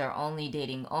guys are only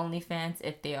dating OnlyFans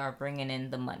if they are bringing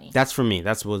in the money. That's for me.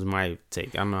 That was my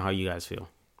take. I don't know how you guys feel.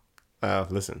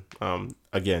 Listen.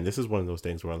 Again, this is one of those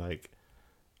things where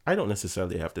I don't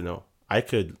necessarily have to know. I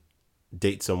could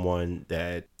date someone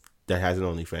that has an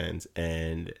OnlyFans,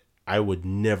 and I would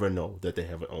never know that they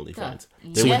have an OnlyFans. Duh.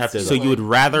 They So would yes, have to. So you would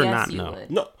rather Yes, not you know.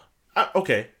 would. No.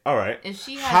 Okay. All right. If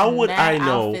she has How would mad I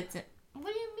know? outfits what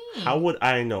do you mean? How would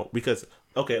I know? Because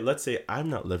okay, let's say I'm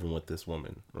not living with this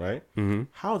woman, right? Mm-hmm.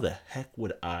 How the heck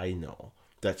would I know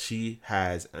that she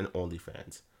has an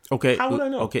OnlyFans? Okay. How would I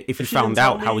know? Okay. If you she didn't found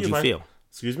tell out, me, how would you if I- feel?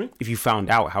 Excuse me? If you found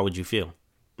out, how would you feel?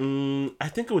 I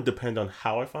think it would depend on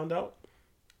how I found out.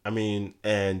 I mean,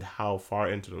 and how far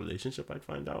into the relationship I'd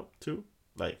find out too.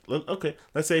 Like, okay,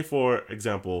 let's say for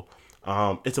example,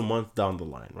 it's a month down the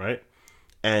line, right?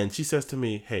 And she says to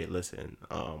me, "Hey, listen,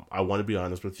 I want to be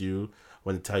honest with you. I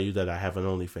want to tell you that I have an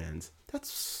OnlyFans."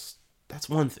 That's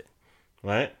one thing,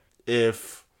 right?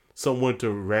 If someone to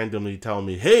randomly tell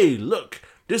me, "Hey, look,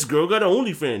 this girl got an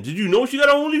OnlyFans. Did you know she got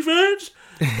an OnlyFans?"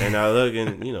 And I look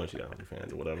and she got an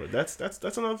OnlyFans or whatever. That's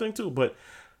another thing too. But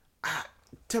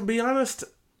to be honest,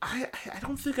 I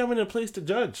don't think I'm in a place to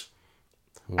judge.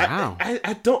 Wow.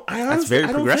 I don't. I honestly, very I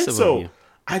don't progressive think so. of you.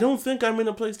 I don't think I'm in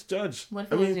a place to judge. What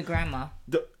if it was your grandma?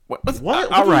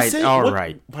 What? All do you right, say? all What?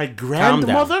 right. My Calm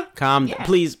grandmother? down. Calm Yeah. down.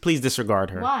 Please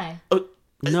disregard her. Why?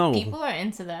 No. People are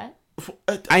into that.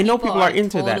 I know people people are are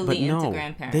into that, but totally into no.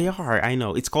 grandparents. They are. I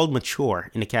know. It's called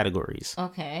mature in the categories.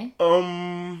 Okay.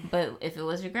 But if it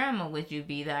was your grandma, would you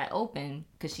be that open?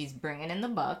 Because she's bringing in the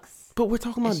bucks. But we're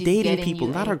talking and about she's dating getting people,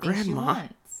 you not our anything she grandma.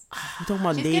 wants. We're talking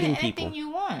about She's dating getting people. anything you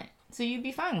want. So you'd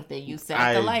be fine with it. You set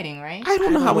up the lighting, right? I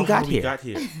don't know how we got here.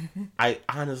 I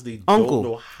honestly Uncle,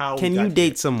 don't know how. can we you got date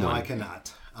here. someone? No, I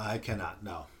cannot. I cannot.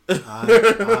 No. I'm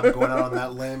going out on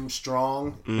that limb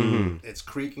strong. It's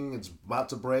creaking. It's about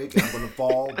to break. I'm going to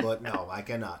fall. But no, I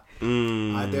cannot.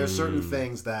 There's certain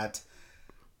things that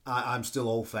I'm still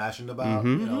old fashioned about.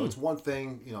 You know, it's one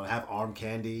thing, to have arm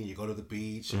candy and you go to the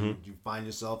beach and you find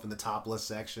yourself in the topless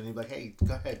section. And you're like, hey,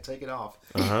 go ahead, take it off.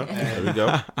 There we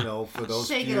go. For those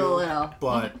Shake it few, a little.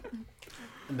 But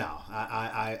no,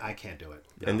 I can't do it.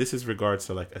 And this is regards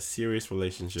to like a serious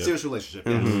relationship. Serious relationship,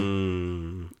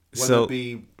 yes. Whether So- it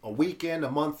be a weekend,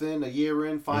 a month in, a year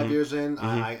in, 5 years in,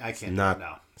 I can't do it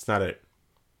now. It's not it.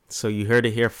 So you heard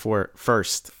it here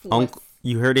first. Uncle,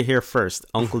 you heard it here first.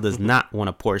 Uncle does not want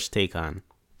a Porsche Taycan.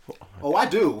 Oh, I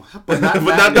do, but not,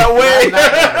 But not that way.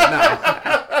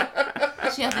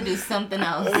 She has to do something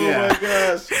else. Oh my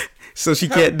gosh. So she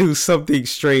can't do something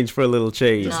strange for a little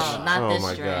change. No, not Oh this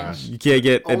my strange. gosh. You can't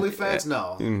get OnlyFans,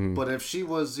 no. But if she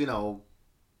was,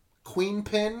 queen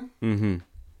pin,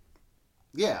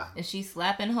 yeah. If she's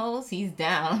slapping hoes, he's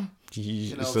down.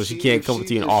 so she can't come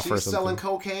to you and offer she's selling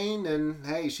something. cocaine and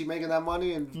hey, she making that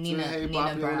money and Nina- say, hey, Nina Bobby, I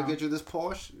want Brown. to get you this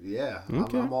Porsche. Yeah,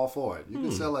 Okay. I'm all for it. You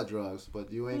can sell that drugs,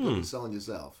 but you ain't gonna be selling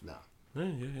yourself. No.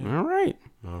 Yeah. All right.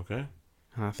 Okay.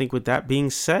 I think with that being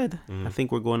said, I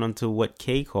think we're going on to what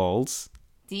Kay calls.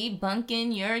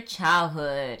 Debunking your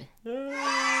childhood.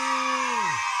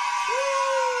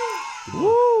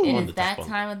 Woo! It On is the that top.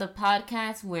 time of the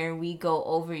podcast where we go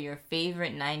over your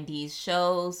favorite 90s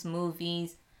shows,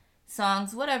 movies,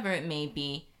 songs, whatever it may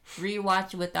be,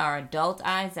 rewatch with our adult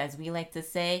eyes, as we like to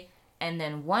say, and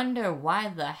then wonder why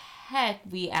the heck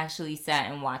we actually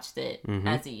sat and watched it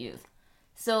as a youth.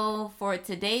 So for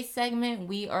today's segment,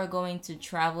 we are going to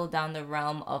travel down the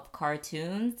realm of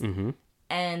cartoons.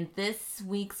 And this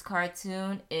week's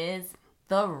cartoon is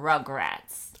The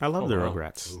Rugrats. I love the wow.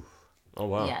 Rugrats. Oh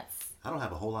wow. Yes. I don't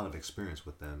have a whole lot of experience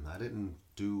with them. I didn't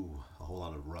do a whole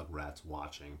lot of Rugrats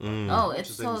watching. Oh, it's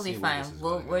Interesting to totally see where fine. this is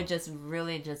gonna We're go. just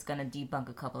really just gonna debunk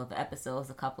a couple of episodes,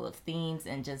 a couple of themes,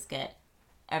 and just get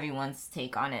everyone's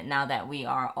take on it now that we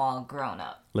are all grown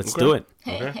up. Let's Okay. do it.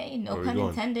 Hey, Okay. hey, no Where we pun going?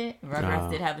 intended. Rugrats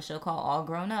did have a show called All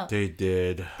Grown Up. They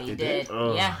did. They did.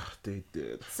 Ugh, Yeah. They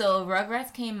did. So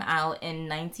Rugrats came out in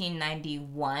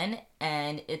 1991,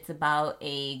 and it's about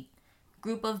a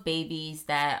group of babies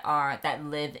that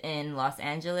live in Los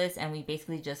Angeles, and we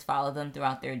basically just follow them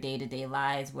throughout their day-to-day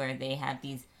lives, where they have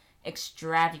these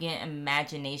extravagant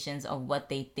imaginations of what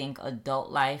they think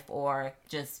adult life or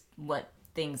just what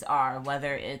things are,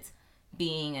 whether it's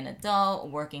being an adult,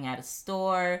 working at a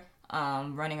store,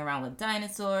 running around with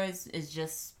dinosaurs. Is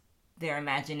just their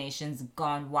imaginations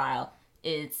gone wild.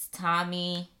 It's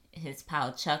Tommy, his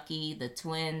pal Chucky, the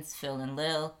twins, Phil and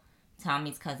Lil,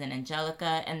 Tommy's cousin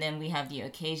Angelica, and then we have the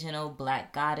occasional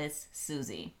black goddess,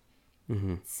 Susie.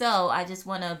 So I just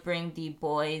want to bring the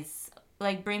boys,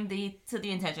 to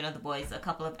the attention of the boys, a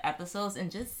couple of episodes and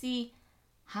just see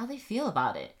how they feel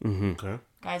about it. Okay.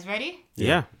 Guys, ready?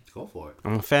 Yeah. Go for it.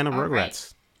 I'm a fan of All Rugrats.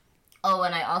 right. Oh,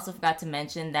 and I also forgot to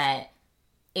mention that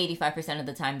 85% of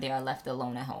the time they are left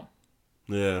alone at home.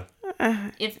 Yeah.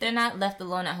 If they're not left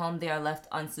alone at home, they are left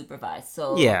unsupervised.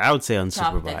 So Yeah, I would say Child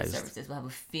Protective unsupervised. Services will have a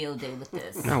field day with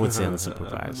this. I would say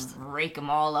unsupervised. Break them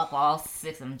all up, all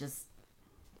 6 of them, just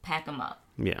pack them up.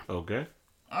 Yeah. Okay.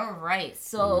 All right,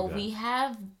 so What do we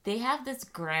they have this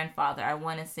grandfather. I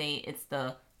want to say it's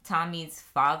the Tommy's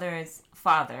father's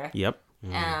father. Yep.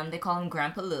 They call him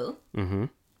Grandpa Lou. Mm-hmm.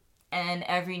 And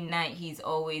every night he's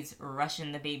always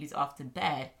rushing the babies off to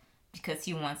bed because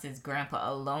he wants his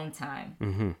grandpa alone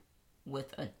time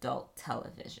with adult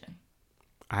television.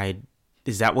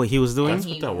 Is that what he was doing? And That's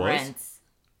he what that was? rents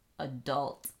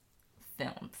adult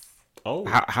films. Oh.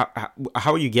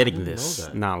 How are you getting know this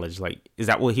that. knowledge? Like, is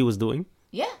that what he was doing?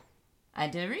 Yeah, I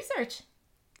did research.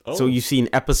 Oh. So you've seen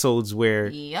episodes where,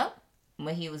 Yep,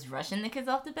 when he was rushing the kids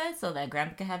off to bed so that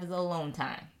grandpa could have his alone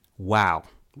time. wow.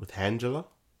 With Angela?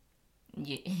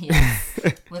 Yes,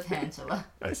 with Angela.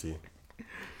 I see.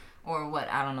 Or what,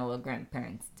 I don't know what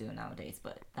grandparents do nowadays,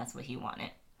 but that's what he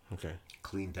wanted. Okay.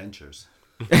 Clean dentures.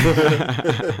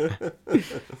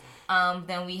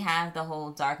 Then we have the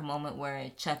whole dark moment where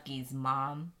Chucky's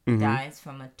mom dies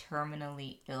from a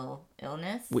terminally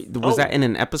illness. Wait, was that in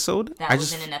an episode? That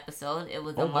was in an episode. It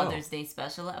was a wow. Mother's Day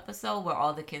special episode where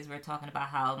all the kids were talking about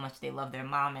how much they love their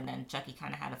mom, and then Chucky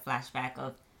kind of had a flashback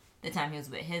of the time he was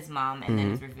with his mom, and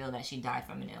then it's revealed that she died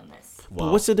from an illness.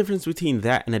 But what's the difference between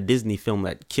that and a Disney film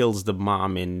that kills the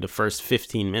mom in the first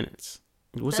 15 minutes?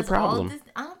 What's the Does all problem?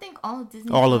 I don't think all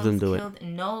Disney All of films them do it. killed.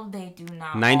 No, they do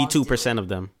not. 92% of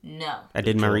them. No. I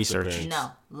did my Kill the research. parents.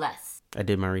 No, less. I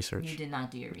did my You research. did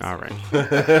not do your research. All right.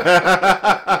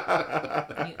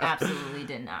 You absolutely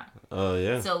did not. Oh,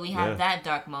 yeah. So we have that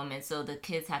dark moment. So the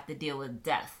kids have to deal with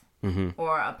death.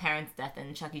 Or a parent's death,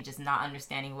 and Chucky just not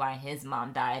understanding why his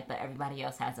mom died, but everybody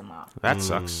else has a mom. That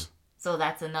sucks. So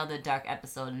that's another dark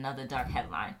episode, another dark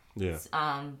headline. Yeah.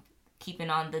 Keeping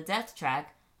on the death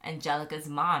track, Angelica's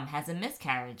mom has a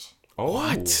miscarriage. Oh.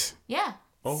 What? Yeah.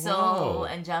 Oh, So wow.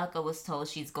 Angelica was told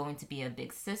she's going to be a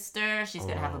big sister. She's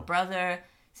going to have a brother.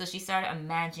 So she started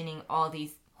imagining all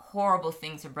these horrible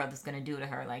things her brother's going to do to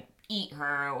her, like eat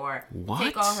her or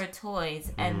take all her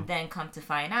toys. And then come to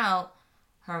find out,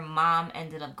 her mom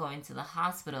ended up going to the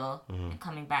hospital and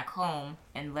coming back home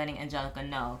and letting Angelica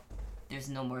know there's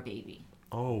no more baby.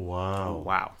 Oh, wow.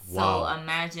 Wow. So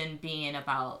imagine being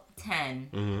about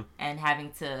 10 and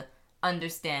having to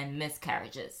understand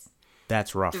miscarriages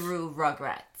That's rough. through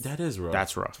Rugrats. That is rough.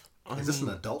 That's rough. Is this an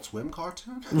Adult Swim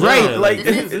cartoon? Right, like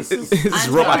This is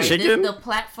I'm Robot sorry, Chicken? The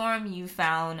platform you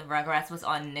found Rugrats was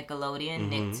on Nickelodeon,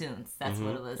 Nicktoons. That's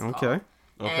what it was called. Okay.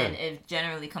 And it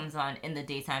generally comes on in the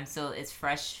daytime, so it's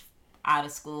fresh out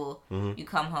of school. You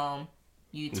come home,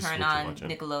 you turn what on you're watching.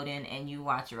 Nickelodeon, and you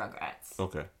watch Rugrats.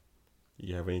 Okay.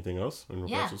 You have anything else in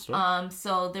regards Yeah. to stuff?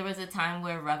 So there was a time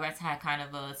where Rugrats had kind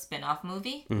of a spin-off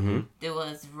movie. There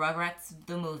was Rugrats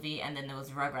the movie, and then there was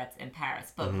Rugrats in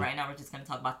Paris. But right now we're just going to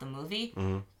talk about the movie.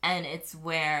 And it's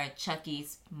where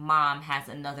Chucky's mom has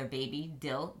another baby,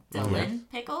 Dylan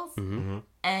Pickles.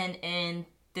 And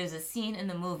there's a scene in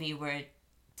the movie where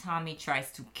Tommy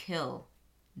tries to kill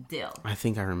Dill I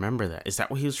think I remember that. Is that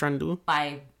what he was trying to do?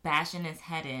 by bashing his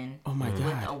head in my with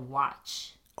God. a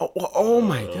watch. Oh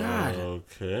my god.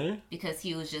 Okay. Because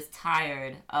he was just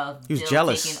tired of He was Dill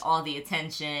jealous. taking all the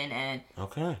attention, and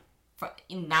Okay.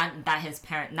 not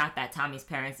that Tommy's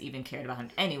parents even cared about him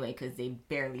anyway, because they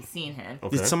barely seen him.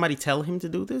 Okay. Did somebody tell him to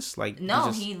do this? Like No,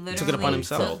 just he literally took it upon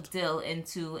himself. took Dill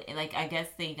into, like, I guess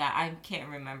I can't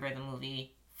remember the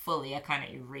movie fully. I kind of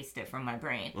erased it from my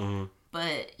brain.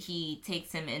 But he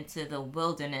takes him into the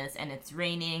wilderness, and it's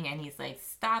raining, and he's like,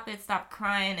 stop it, stop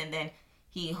crying. And then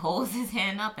he holds his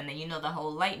hand up, and then the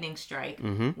whole lightning strike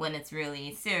when it's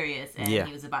really serious. And Yeah.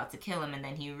 he was about to kill him, and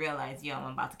then he realized,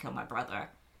 I'm about to kill my brother.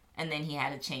 And then he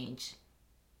had to change.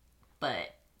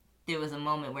 But there was a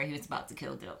moment where he was about to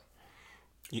kill Dill.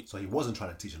 So he wasn't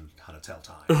trying to teach him how to tell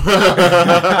time. He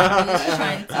was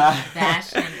trying to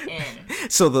bash him in.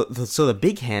 So the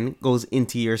big hand goes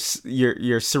into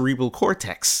your cerebral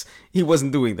cortex. He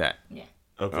wasn't doing that. Yeah.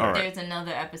 Okay. All right. There's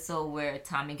another episode where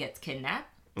Tommy gets kidnapped,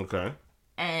 Okay.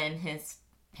 and his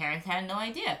parents had no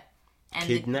idea. And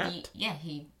Kidnapped?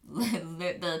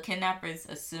 the kidnappers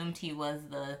assumed he was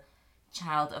the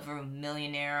child of a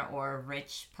millionaire or a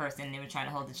rich person. They were trying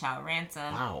to hold the child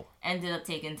ransom. Wow. Ended up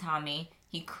taking Tommy.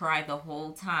 He cried the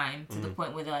whole time to the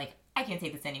point where they're like, I can't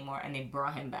take this anymore, and they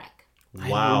brought him back. I don't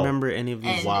Wow. remember any of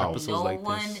these And episodes no like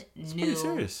one this. It's pretty knew.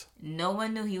 serious. No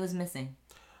one knew he was missing.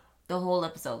 The whole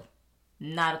episode,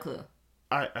 not a clue.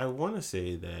 I want to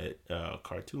say that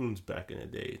cartoons back in the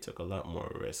day took a lot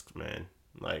more risks, man.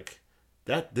 Like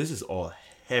that. This is all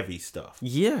heavy stuff.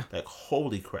 Yeah. Like,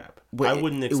 holy crap. But I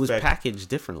wouldn't expect... It was packaged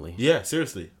differently. Yeah,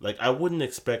 seriously. Like, I wouldn't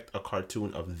expect a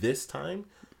cartoon of this time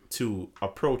to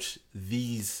approach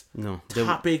these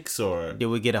topics or... They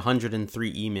would get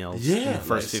 103 emails in the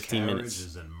first 15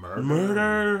 minutes. And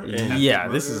Murder.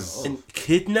 And this is... And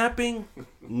kidnapping?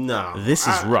 No. This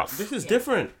is rough. This is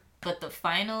different. But the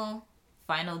final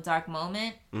dark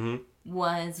moment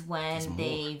was when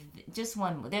they just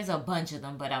one. There's a bunch of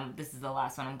them, but this is the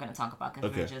last one I'm going to talk about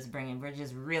because we're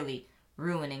just really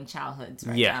ruining childhoods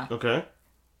right now. Okay.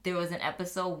 There was an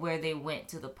episode where they went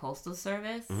to the postal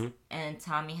service and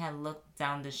Tommy had looked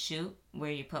down the chute where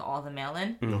you put all the mail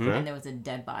in and there was a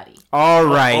dead body. All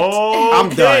right. I'm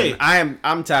Okay. done.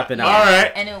 I'm tapping out. All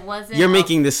right. And it wasn't... You're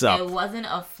making this up. It wasn't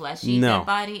a fleshy dead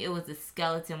body. It was a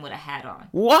skeleton with a hat on.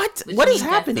 What? Which What is means that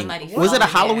happening? somebody Was it a fell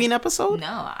in Halloween there. episode? No,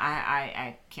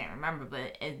 I can't remember,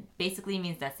 but it basically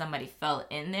means that somebody fell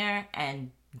in there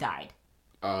and died.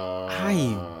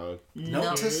 Note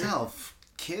to self: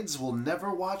 kids will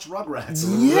never watch Rugrats.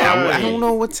 Yeah, I don't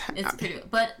know what's happening. It's pretty...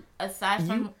 But aside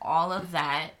from all of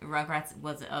that, Rugrats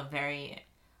was a very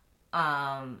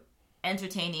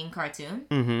entertaining cartoon,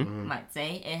 might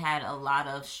say. It had a lot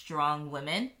of strong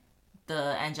women.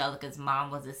 Angelica's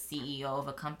mom was a CEO of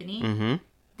a company.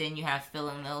 Then you have Phil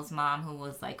and Lil's mom, who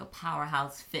was like a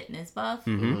powerhouse fitness buff.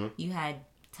 You had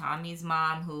Tommy's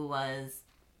mom, who was,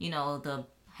 the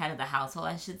head of the household,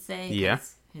 I should say. Yeah.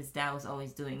 His dad was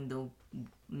always doing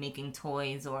making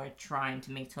toys or trying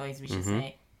to make toys, we should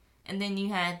say. And then you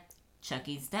had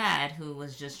Chucky's dad, who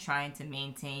was just trying to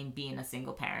maintain being a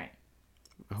single parent.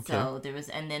 Okay. So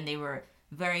and then they were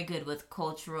very good with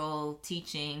cultural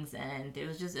teachings, and it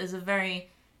was a very,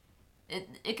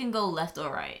 it can go left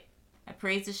or right. I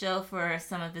praised the show for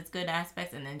some of its good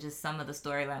aspects, and then just some of the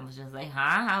storyline was just like,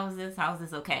 how is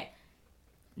this okay?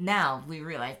 Now we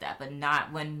realize that, but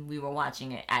not when we were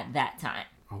watching it at that time.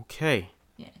 Okay.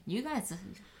 Yeah, you guys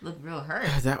look real hurt.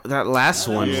 That last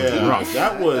one was rough.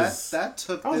 That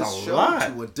took this show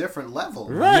to a different level.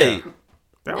 Right.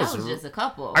 That was just a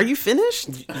couple. Are you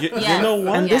finished? You know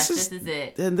what? And this is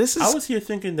it. And this is. I was here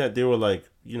thinking that they were like,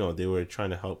 they were trying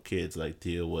to help kids like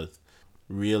deal with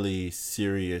really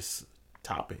serious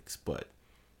topics, but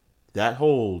that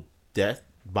whole death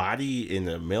body in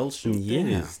a mail chute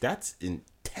thing that's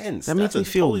intense. That makes me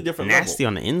feel totally different nasty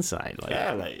level. on the inside.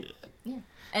 Like, Yeah.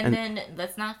 And then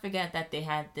let's not forget that they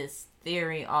had this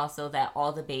theory also that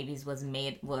all the babies were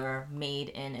made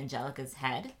in Angelica's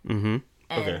head. And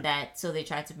so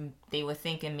they were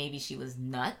thinking maybe she was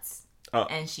nuts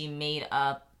and she made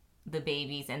up the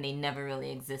babies and they never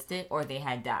really existed or they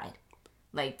had died.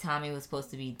 Like Tommy was supposed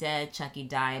to be dead, Chucky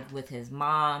died with his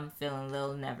mom, Phil and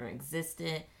Lil never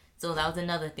existed. So that was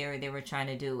another theory they were trying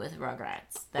to do with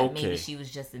Rugrats. That maybe she was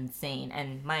just insane.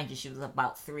 And mind you, she was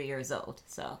about 3 years old,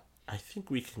 so... I think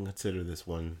we can consider this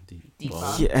one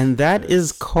debunked. Yeah, and that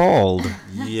is called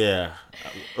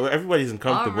everybody's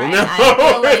uncomfortable right. now. I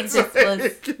feel like this was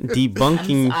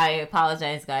debunking. I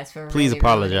apologize, guys, for Please really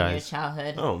apologize. ruining your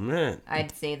childhood. Oh man,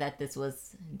 I'd say that this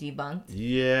was debunked.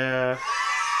 Yeah.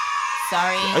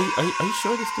 Sorry. Are you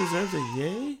sure this deserves a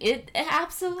yay? It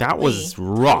absolutely. That was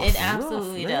rough. It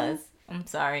absolutely does. I'm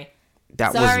sorry.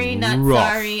 That sorry, was not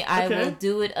rough. sorry. I will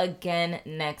do it again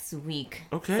next week.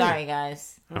 Okay. Sorry,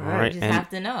 guys. All right, You just have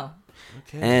to know.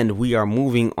 Okay. And we are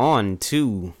moving on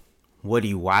to what are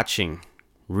you watching,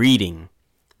 reading,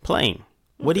 playing?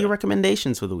 What are your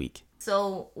recommendations for the week?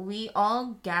 So we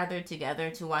all gathered together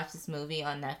to watch this movie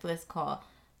on Netflix called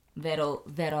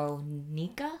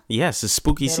Veronica. Yes, it's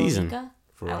spooky season.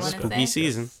 Spooky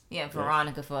season. Yeah,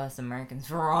 Veronica for us Americans.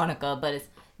 Veronica, but it's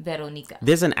Veronica.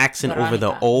 There's an accent over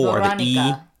the O or the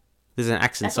E. There's an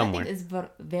accent somewhere. I think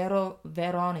it's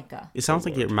Veronica. It sounds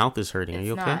like your mouth is hurting. Are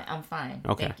you okay? Not. I'm fine.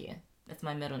 Okay. Thank you. That's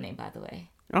my middle name, by the way.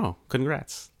 Oh,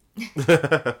 congrats. It's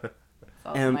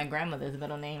also my grandmother's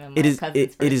middle name and my cousin's first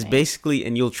name. It is basically,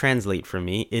 and you'll translate for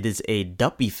me, it is a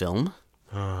duppy film.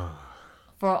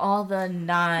 For all the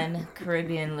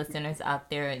non-Caribbean listeners out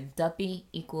there, duppy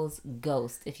equals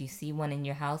ghost. If you see one in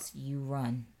your house, you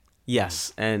run.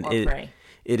 Yes, and pray.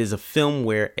 It is a film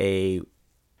where a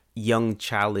young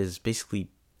child is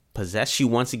basically possessed. She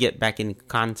wants to get back in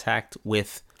contact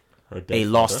with a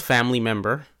lost family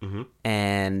member,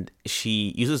 and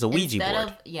she uses a Ouija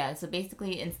board. So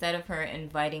basically, instead of her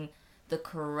inviting the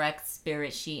correct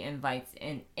spirit, she invites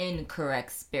an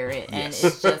incorrect spirit, and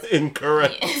it's just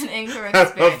incorrect. An incorrect I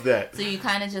spirit. love that. So you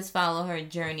kind of just follow her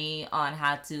journey on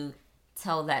how to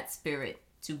tell that spirit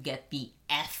to get the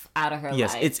F out of her life.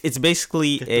 Yes, it's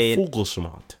basically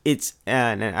Vogelschmott. it's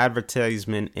an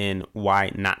advertisement in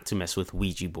why not to mess with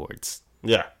Ouija boards.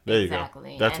 Yeah, there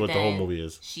Exactly. you go. That's And what the whole then movie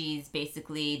is. She's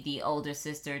basically the older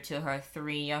sister to her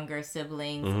 3 younger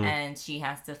siblings, Mm-hmm. and she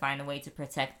has to find a way to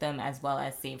protect them as well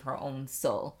as save her own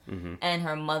soul. Mm-hmm. And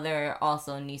her mother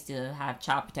also needs to have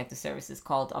child protective services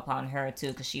called upon her too,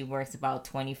 because she works about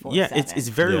 24/7. Yeah, it's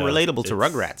very Yeah, relatable to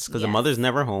it's- Rugrats because the Yes. mother's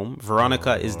never home.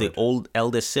 Veronica is the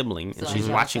eldest sibling, and So she's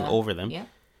Angelica- watching over them. Yeah.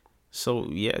 So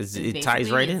yeah, it Basically,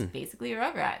 ties right it's in. Basically,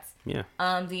 Rugrats. Yeah.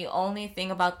 The only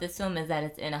thing about this film is that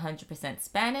it's in 100%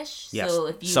 Spanish. Yes, So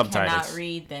if you subtitles. cannot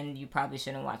read, then you probably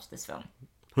shouldn't watch this film.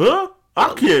 Huh?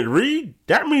 I can't read.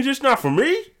 That means it's not for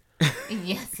me.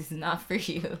 Yes, it's not for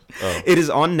you. It is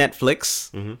on Netflix.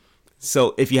 Mm-hmm.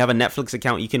 So if you have a Netflix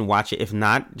account, you can watch it. If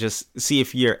not, just see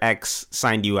if your ex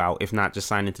signed you out. If not, just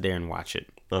sign into there and watch it.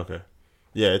 Okay.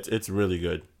 Yeah, it's really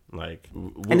good. Like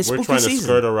And it's we're spooky trying to season.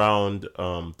 skirt around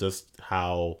just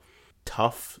how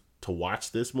tough to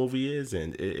watch this movie is,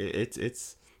 and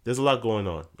it's there's a lot going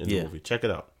on in the Yeah. movie. Check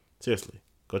it out. Seriously,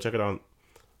 go check it out.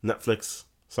 Netflix.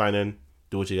 Sign in.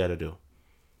 Do what you got to do.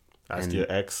 Ask And- your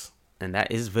ex. And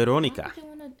that is Why Veronica. would you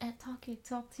want to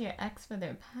talk to your ex for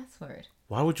their password?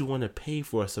 Why would you want to pay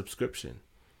for a subscription?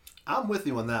 I'm with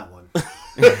you on that one. All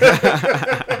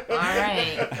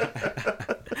right.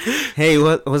 Hey,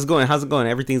 what's going? How's it going?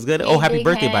 Everything's good. Oh, Hey, happy big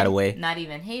birthday, by head. the way. Not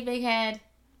even hey big head.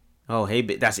 Oh, hey,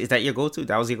 is that your go-to?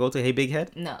 That was your go-to? Hey, big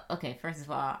head. No. Okay. First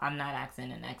of all, I'm not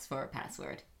asking an ex for a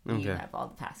password. You Okay. have all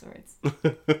the passwords.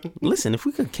 Listen, if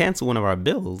we could cancel one of our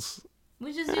bills.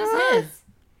 We just use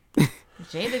his.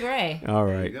 Jay the Gray. All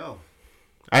There you right. go.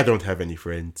 I don't have any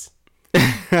friends.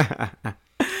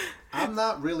 I'm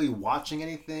not really watching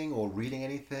anything or reading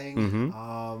anything.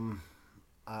 Mm-hmm.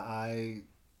 I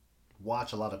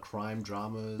watch a lot of crime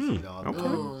dramas. You know, I'm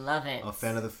Ooh, love it. a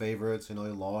fan of the favorites. You know,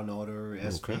 Law and Order,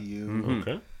 SVU,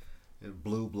 Okay.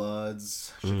 Blue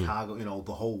Bloods, Chicago. You know,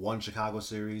 the whole One Chicago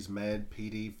series, Med,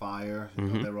 PD, Fire. You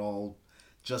know, they're all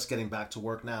just getting back to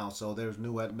work now. So there's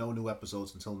no new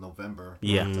episodes until November.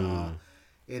 Yeah. But,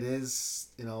 it is,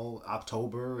 you know,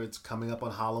 October. It's coming up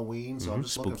on Halloween, so I'm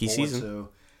just looking Spooky forward season. to,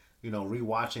 you know,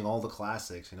 rewatching all the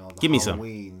classics. You know, the Give me some.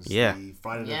 Halloweens, Yeah. the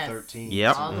Friday Yes. the 13th,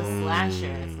 Yep. All the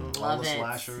slashers. all Love the it.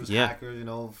 slashers, Yeah. hackers. You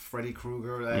know, Freddy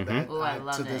Krueger. Ooh, I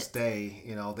love to this it. day,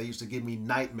 you know, they used to give me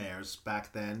nightmares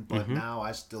back then, but now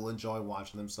I still enjoy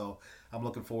watching them. So I'm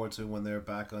looking forward to when they're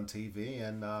back on TV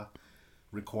and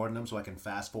recording them so I can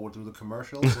fast forward through the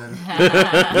commercials. And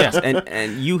Yes,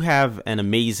 and you have an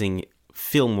amazing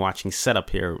film watching setup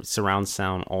here, surround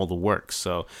sound, all the works.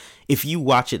 So if you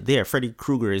watch it there, Freddy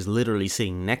Krueger is literally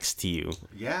sitting next to you,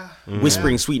 yeah,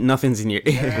 whispering sweet nothings in your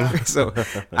ear. So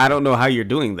I don't know how you're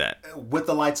doing that. with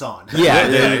the lights on. Yeah,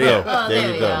 There you go. Oh,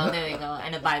 There you go. There we go.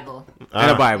 And a Bible.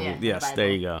 and a Bible. Yeah, Yes, Bible.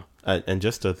 there you go. And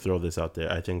just to throw this out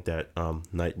there, I think that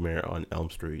Nightmare on Elm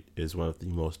Street is one of the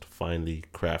most finely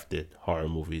crafted horror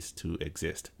movies to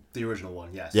exist. The original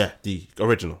one, yes. Yeah, the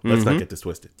original. Let's not get this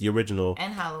twisted. The original.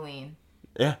 And Halloween.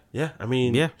 Yeah. I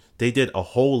mean, Yeah. they did a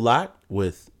whole lot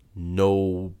with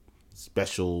no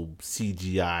special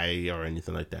CGI or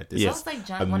anything like that. This Yeah. is Sounds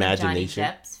like one of Johnny imagination.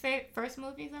 Depp's first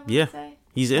movies, I would Yeah. say.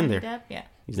 He's in Johnny there. Depp, yeah.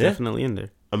 He's Yeah. definitely in there.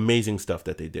 Amazing stuff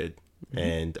that they did.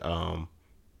 And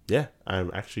yeah,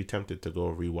 I'm actually tempted to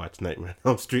go rewatch Nightmare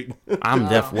on Elm Street. I'm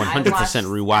def Oh, 100%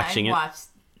 rewatching I it. watched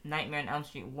Nightmare on Elm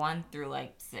Street 1 through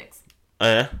like 6.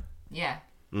 Yeah. Yeah.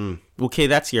 Okay,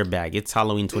 that's your bag. It's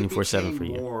Halloween They 24/7 for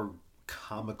became you. more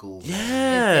comical.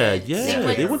 Yeah, It did. yeah. Same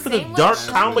with- They went for the same with dark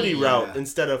Chucky. comedy route Yeah.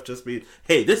 instead of just being,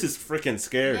 hey, this is freaking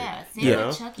scary. Yeah, same Yeah.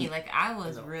 with Chucky. Like, I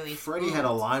was really Freddie spooked. had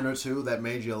a line or two that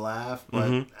made you laugh,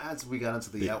 but as we got into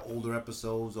the older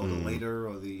episodes or the later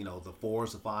or the the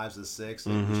 4s, the 5s, the 6,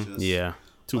 it was just Yeah.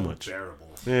 Too much.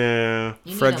 unbearable. Yeah.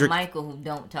 You need Frederick- a Michael who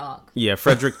don't talk. Yeah,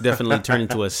 Frederick definitely turned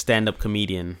into a stand-up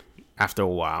comedian after a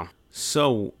while.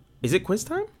 So, is it quiz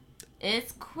time?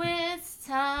 It's quiz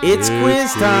time. It's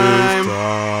quiz time.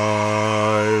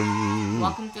 Time.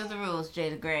 Walking through the rules, Jay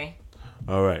the Gray.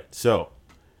 All right. So,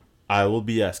 I will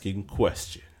be asking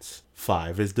questions.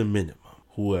 5 is the minimum.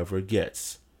 Whoever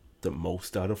gets the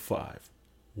most out of 5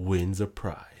 wins a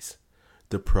prize.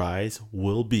 The prize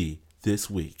will be this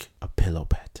week a pillow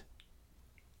pet.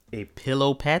 A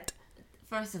pillow pet?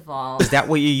 First of all, Is that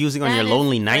what you're using on that your is-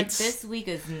 lonely like, nights? This week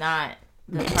is not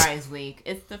the prize week.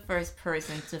 It's the first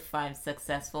person to 5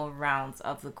 successful rounds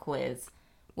of the quiz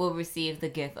will receive the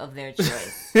gift of their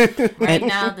choice. Right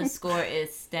now, the score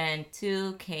is stand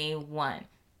 2K1.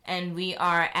 And we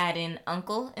are adding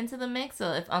Uncle into the mix.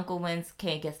 So if Uncle wins,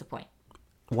 K gets the point.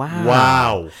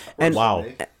 Wow. And, Wow.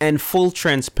 and full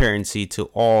transparency to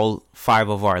all 5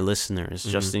 of our listeners,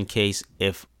 just in case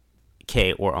if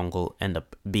Kay or Uncle end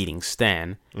up beating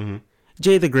Stan.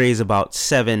 Jay the Gray is about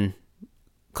 7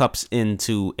 cups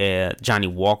into Johnny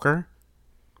Walker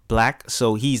Black,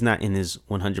 so he's not in his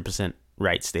 100%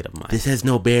 right state of mind. This has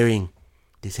no bearing.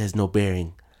 This has no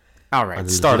bearing. All right,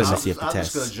 start us off. I'm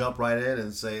just going to jump right in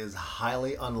and say it's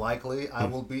highly unlikely I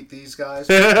will beat these guys.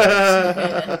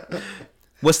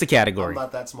 What's the I'm category?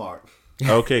 not that smart.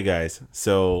 Okay, guys.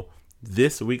 So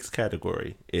this week's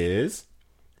category is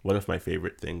one of my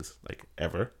favorite things, like,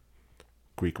 ever.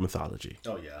 Greek mythology.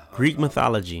 Oh, yeah. Greek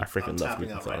mythology. I freaking love tapping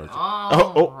Greek out right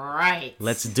mythology. All right.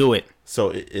 Let's do it.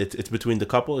 So it's between the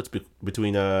couple. It's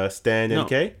between Stan and No,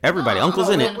 Kay. everybody. Uncle's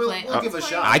in it. We'll give it a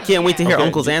shot. I can't wait to hear Okay.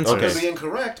 Uncle's answers. Okay. It'll be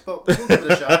incorrect, but we'll give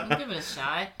it a shot. We'll give it a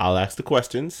shot. I'll ask the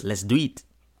questions. Let's do it.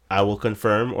 I will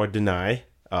confirm or deny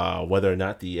whether or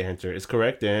not the answer is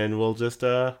correct, and we'll just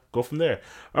go from there.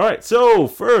 All right. So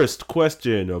first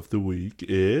question of the week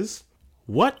is: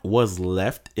 what was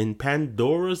left in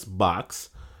Pandora's box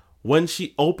when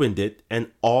she opened it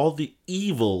and all the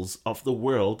evils of the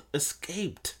world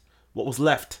escaped? What was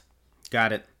left?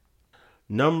 Got it.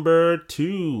 Number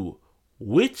 2.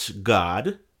 Which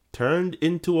god turned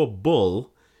into a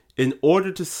bull in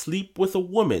order to sleep with a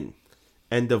woman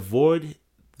and avoid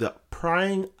the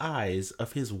prying eyes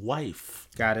of his wife?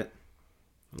 Got it.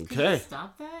 Okay.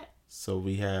 Stop that. So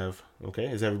we have, okay,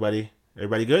 is everybody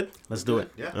good? Let's do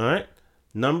it. Yeah. All right.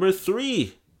 Number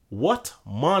 3. What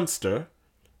monster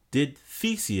did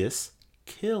Theseus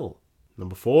kill?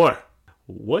 Number 4.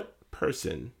 What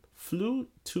person flew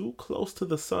too close to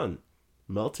the sun,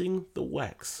 melting the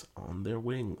wax on their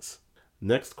wings?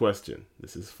 Next question.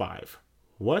 This is 5.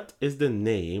 What is the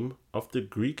name of the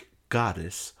Greek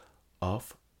goddess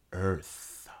of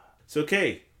Earth? So,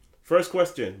 Kay, first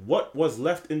question. What was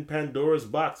left in Pandora's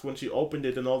box when she opened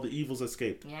it and all the evils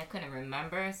escaped? Yeah, I couldn't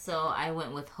remember, so I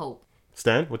went with hope.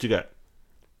 Stan, what you got?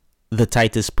 The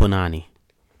Titus Punani.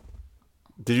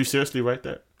 Did you seriously write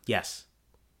that? Yes.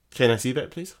 Can I see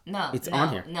that, please? No, It's no, on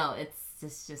here. No,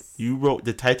 it's just. You wrote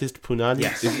the tightest punani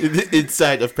Yes.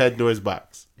 inside of Pandora's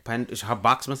box. Her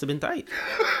box must have been tight.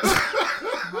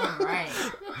 All right.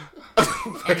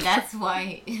 and that's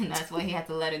why he had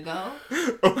to let it go.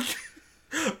 Okay.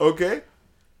 Okay.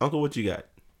 Uncle, what you got?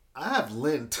 I have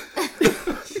lint.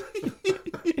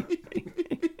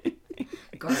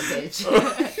 Garbage.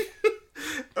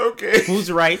 Okay.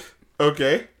 Who's right?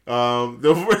 Okay. What's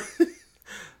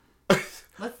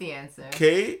the answer?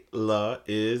 Kayla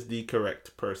is the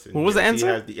correct person. What was the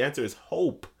answer? The answer is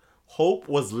hope. Hope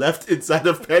was left inside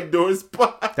of Pandora's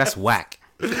box. That's whack.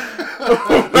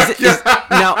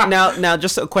 Now,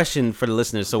 just a question for the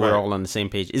listeners, so we're Right. all on the same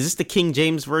page. Is this the King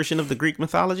James version of the Greek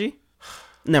mythology?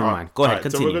 Never mind. Go ahead. All right,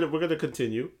 Continue. So we're gonna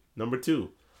continue. Number 2.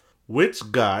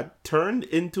 Which god turned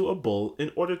into a bull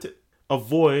in order to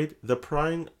avoid the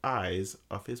prying eyes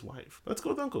of his wife? Let's go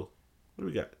with Uncle. What do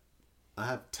we got? I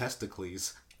have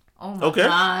testicles. Oh my Okay.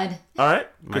 god. All right.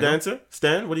 Good Michael? answer.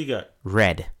 Stan, what do you got?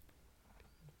 Red.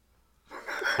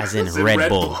 As in Red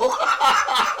Bull.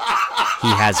 He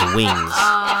has wings.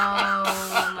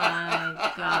 Oh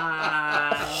my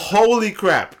god. Holy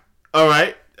crap. All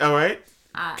right. All right.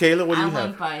 Kayla, what do you I have?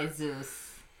 went by Zeus.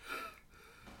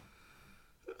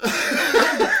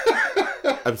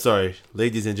 I'm sorry,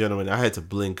 ladies and gentlemen. I had to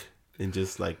blink and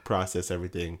just like process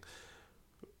everything.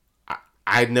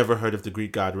 I'd never heard of the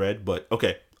Greek god Red, but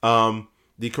okay.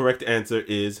 The correct answer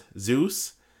is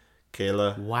Zeus.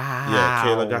 Kayla. Wow. Yeah,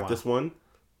 Kayla got this one.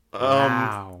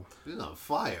 Wow. This is on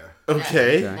fire.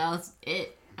 Okay. That was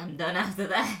it. I'm done after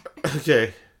that.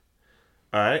 Okay.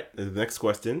 All right. The next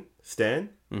question, Stan.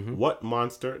 What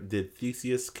monster did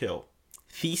Theseus kill?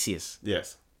 Theseus.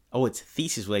 Yes, Oh, it's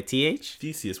Theseus with a TH?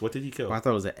 Theseus. What did he kill? Oh, I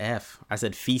thought it was an F. I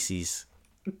said feces.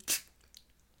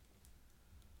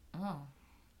 Oh.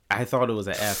 I thought it was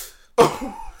an F.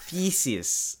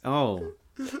 Theseus. Oh.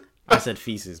 I said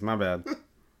feces. My bad.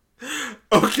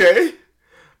 Okay.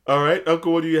 All right,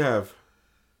 Uncle. What do you have?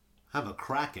 I have a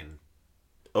kraken.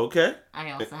 Okay.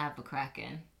 I also have a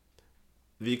Kraken.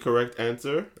 The correct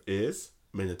answer is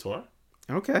Minotaur.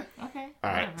 Okay. Okay.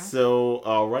 All right. whatever.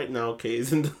 So right now, Kay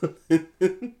is in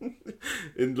the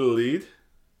lead.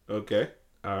 Okay.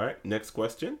 All right. Next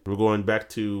question. We're going back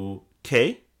to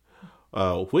Kay.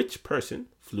 Which person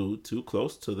flew too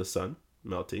close to the sun,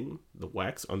 melting the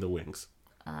wax on their wings?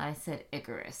 I said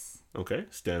Icarus. Okay.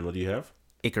 Stan, what do you have?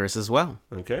 Icarus as well.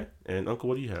 Okay. And Uncle,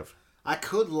 what do you have? I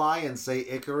could lie and say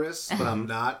Icarus, but I'm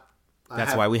not.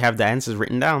 That's why we have the answers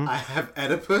written down. I have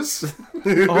Oedipus.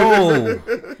 Oh,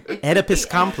 Oedipus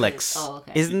complex. Oh,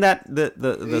 okay. Isn't that the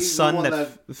He's the son one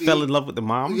that that fell in love with the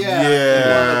mom? Yeah.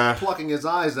 Yeah. Plucking his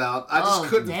eyes out. I just Oh,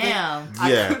 couldn't damn. think.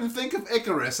 I Yeah. couldn't think of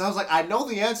Icarus. I was like, I know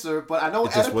the answer, but I know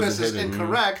It just Oedipus wasn't is hidden.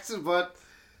 incorrect. But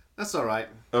that's all right.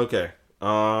 Okay.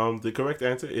 The correct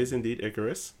answer is indeed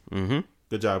Icarus. Mm-hmm.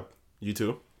 Good job, you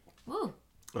two. Woo.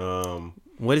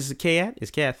 What is the K at?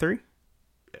 Is K at 3?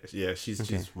 Yeah,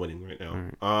 she's winning right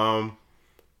now.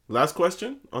 Last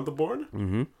question on the board.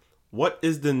 Mm-hmm. What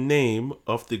is the name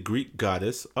of the Greek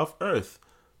goddess of Earth?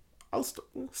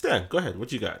 Stan, go ahead.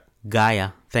 What you got?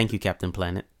 Gaia. Thank you, Captain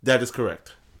Planet. That is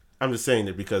correct. I'm just saying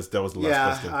it because that was the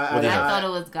last question. I- What do you I have? thought it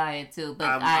was Gaia too, but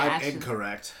I'm actually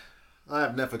incorrect. I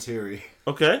have Nefertiti.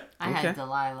 Okay. I Okay. had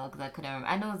Delilah because I couldn't remember.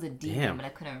 I know it was a demon, Damn. but I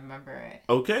couldn't remember it.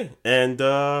 Okay. And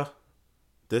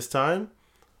this time,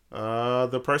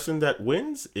 the person that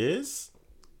wins is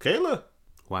Kayla.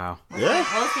 Wow. Yeah,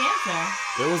 What was the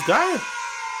answer? it was Gaia.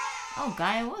 Oh,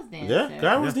 Gaia was the answer. Yeah,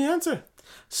 Gaia was the answer.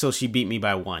 So she beat me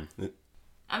by 1.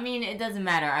 I mean, it doesn't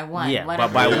matter. I won. Yeah, Whatever.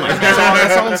 but by 1.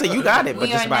 That's all I'm saying. You got it, but We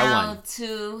just are by now 1.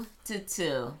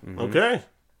 2-2. Okay.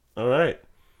 All right.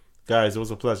 Guys, it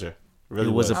was a pleasure. Really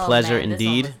It was a Oh, pleasure man,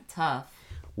 indeed. This one was tough.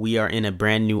 We are in a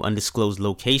brand new undisclosed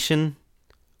location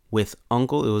with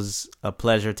Uncle. It was a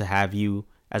pleasure to have you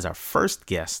as our first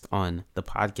guest on the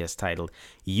podcast titled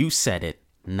You Said It,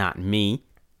 Not Me,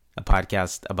 a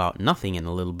podcast about nothing and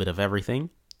a little bit of everything.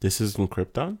 This is from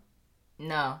Krypton?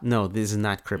 No. No, this is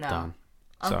not Krypton. No.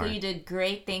 Uncle, Sorry. you did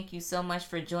great. Thank you so much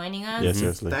for joining us. Yeah,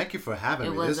 seriously. Thank you for having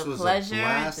It me. was This a was pleasure. a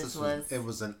blast. This It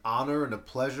was an honor and a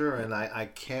pleasure, and I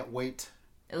can't wait.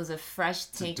 It was a fresh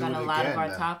take do on it a lot of again, our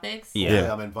man. topics. Yeah. Hopefully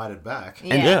I'm invited back.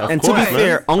 And, Yeah, of and to be course, man.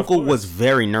 fair, Of Uncle course. was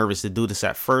very nervous to do this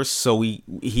at first, so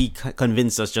he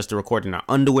convinced us just to record in our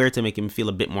underwear to make him feel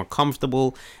a bit more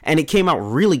comfortable, and it came out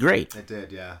really great. It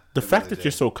did, yeah. The It fact really that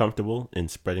you're did. so comfortable in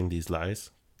spreading these lies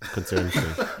concerns me.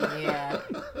 Yeah.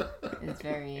 It's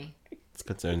very... It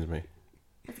concerns me.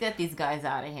 Let's get these guys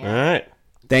out of here. All right.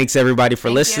 Thanks everybody for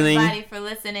Thank listening. you, everybody, for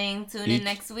listening. Tune Eat- in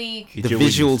next week. Eat The your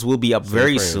Wheaties. visuals will be up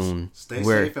very friends. soon. Stay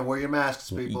We're- safe and wear your masks,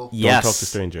 people. Yes. Don't talk to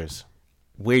strangers.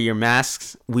 Wear your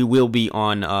masks. We will be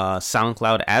on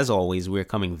SoundCloud as always. We're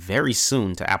coming very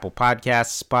soon to Apple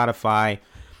Podcasts, Spotify,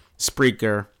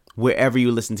 Spreaker, wherever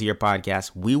you listen to your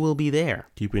podcast. We will be there.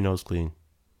 Keep your nose clean.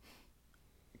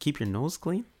 Keep your nose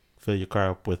clean. Fill your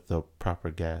car up with the proper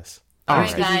gas. All All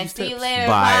right, right. guys. These See you tips. later.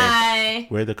 Bye. Bye.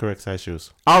 Wear the correct size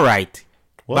shoes. All right.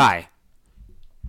 What? Bye.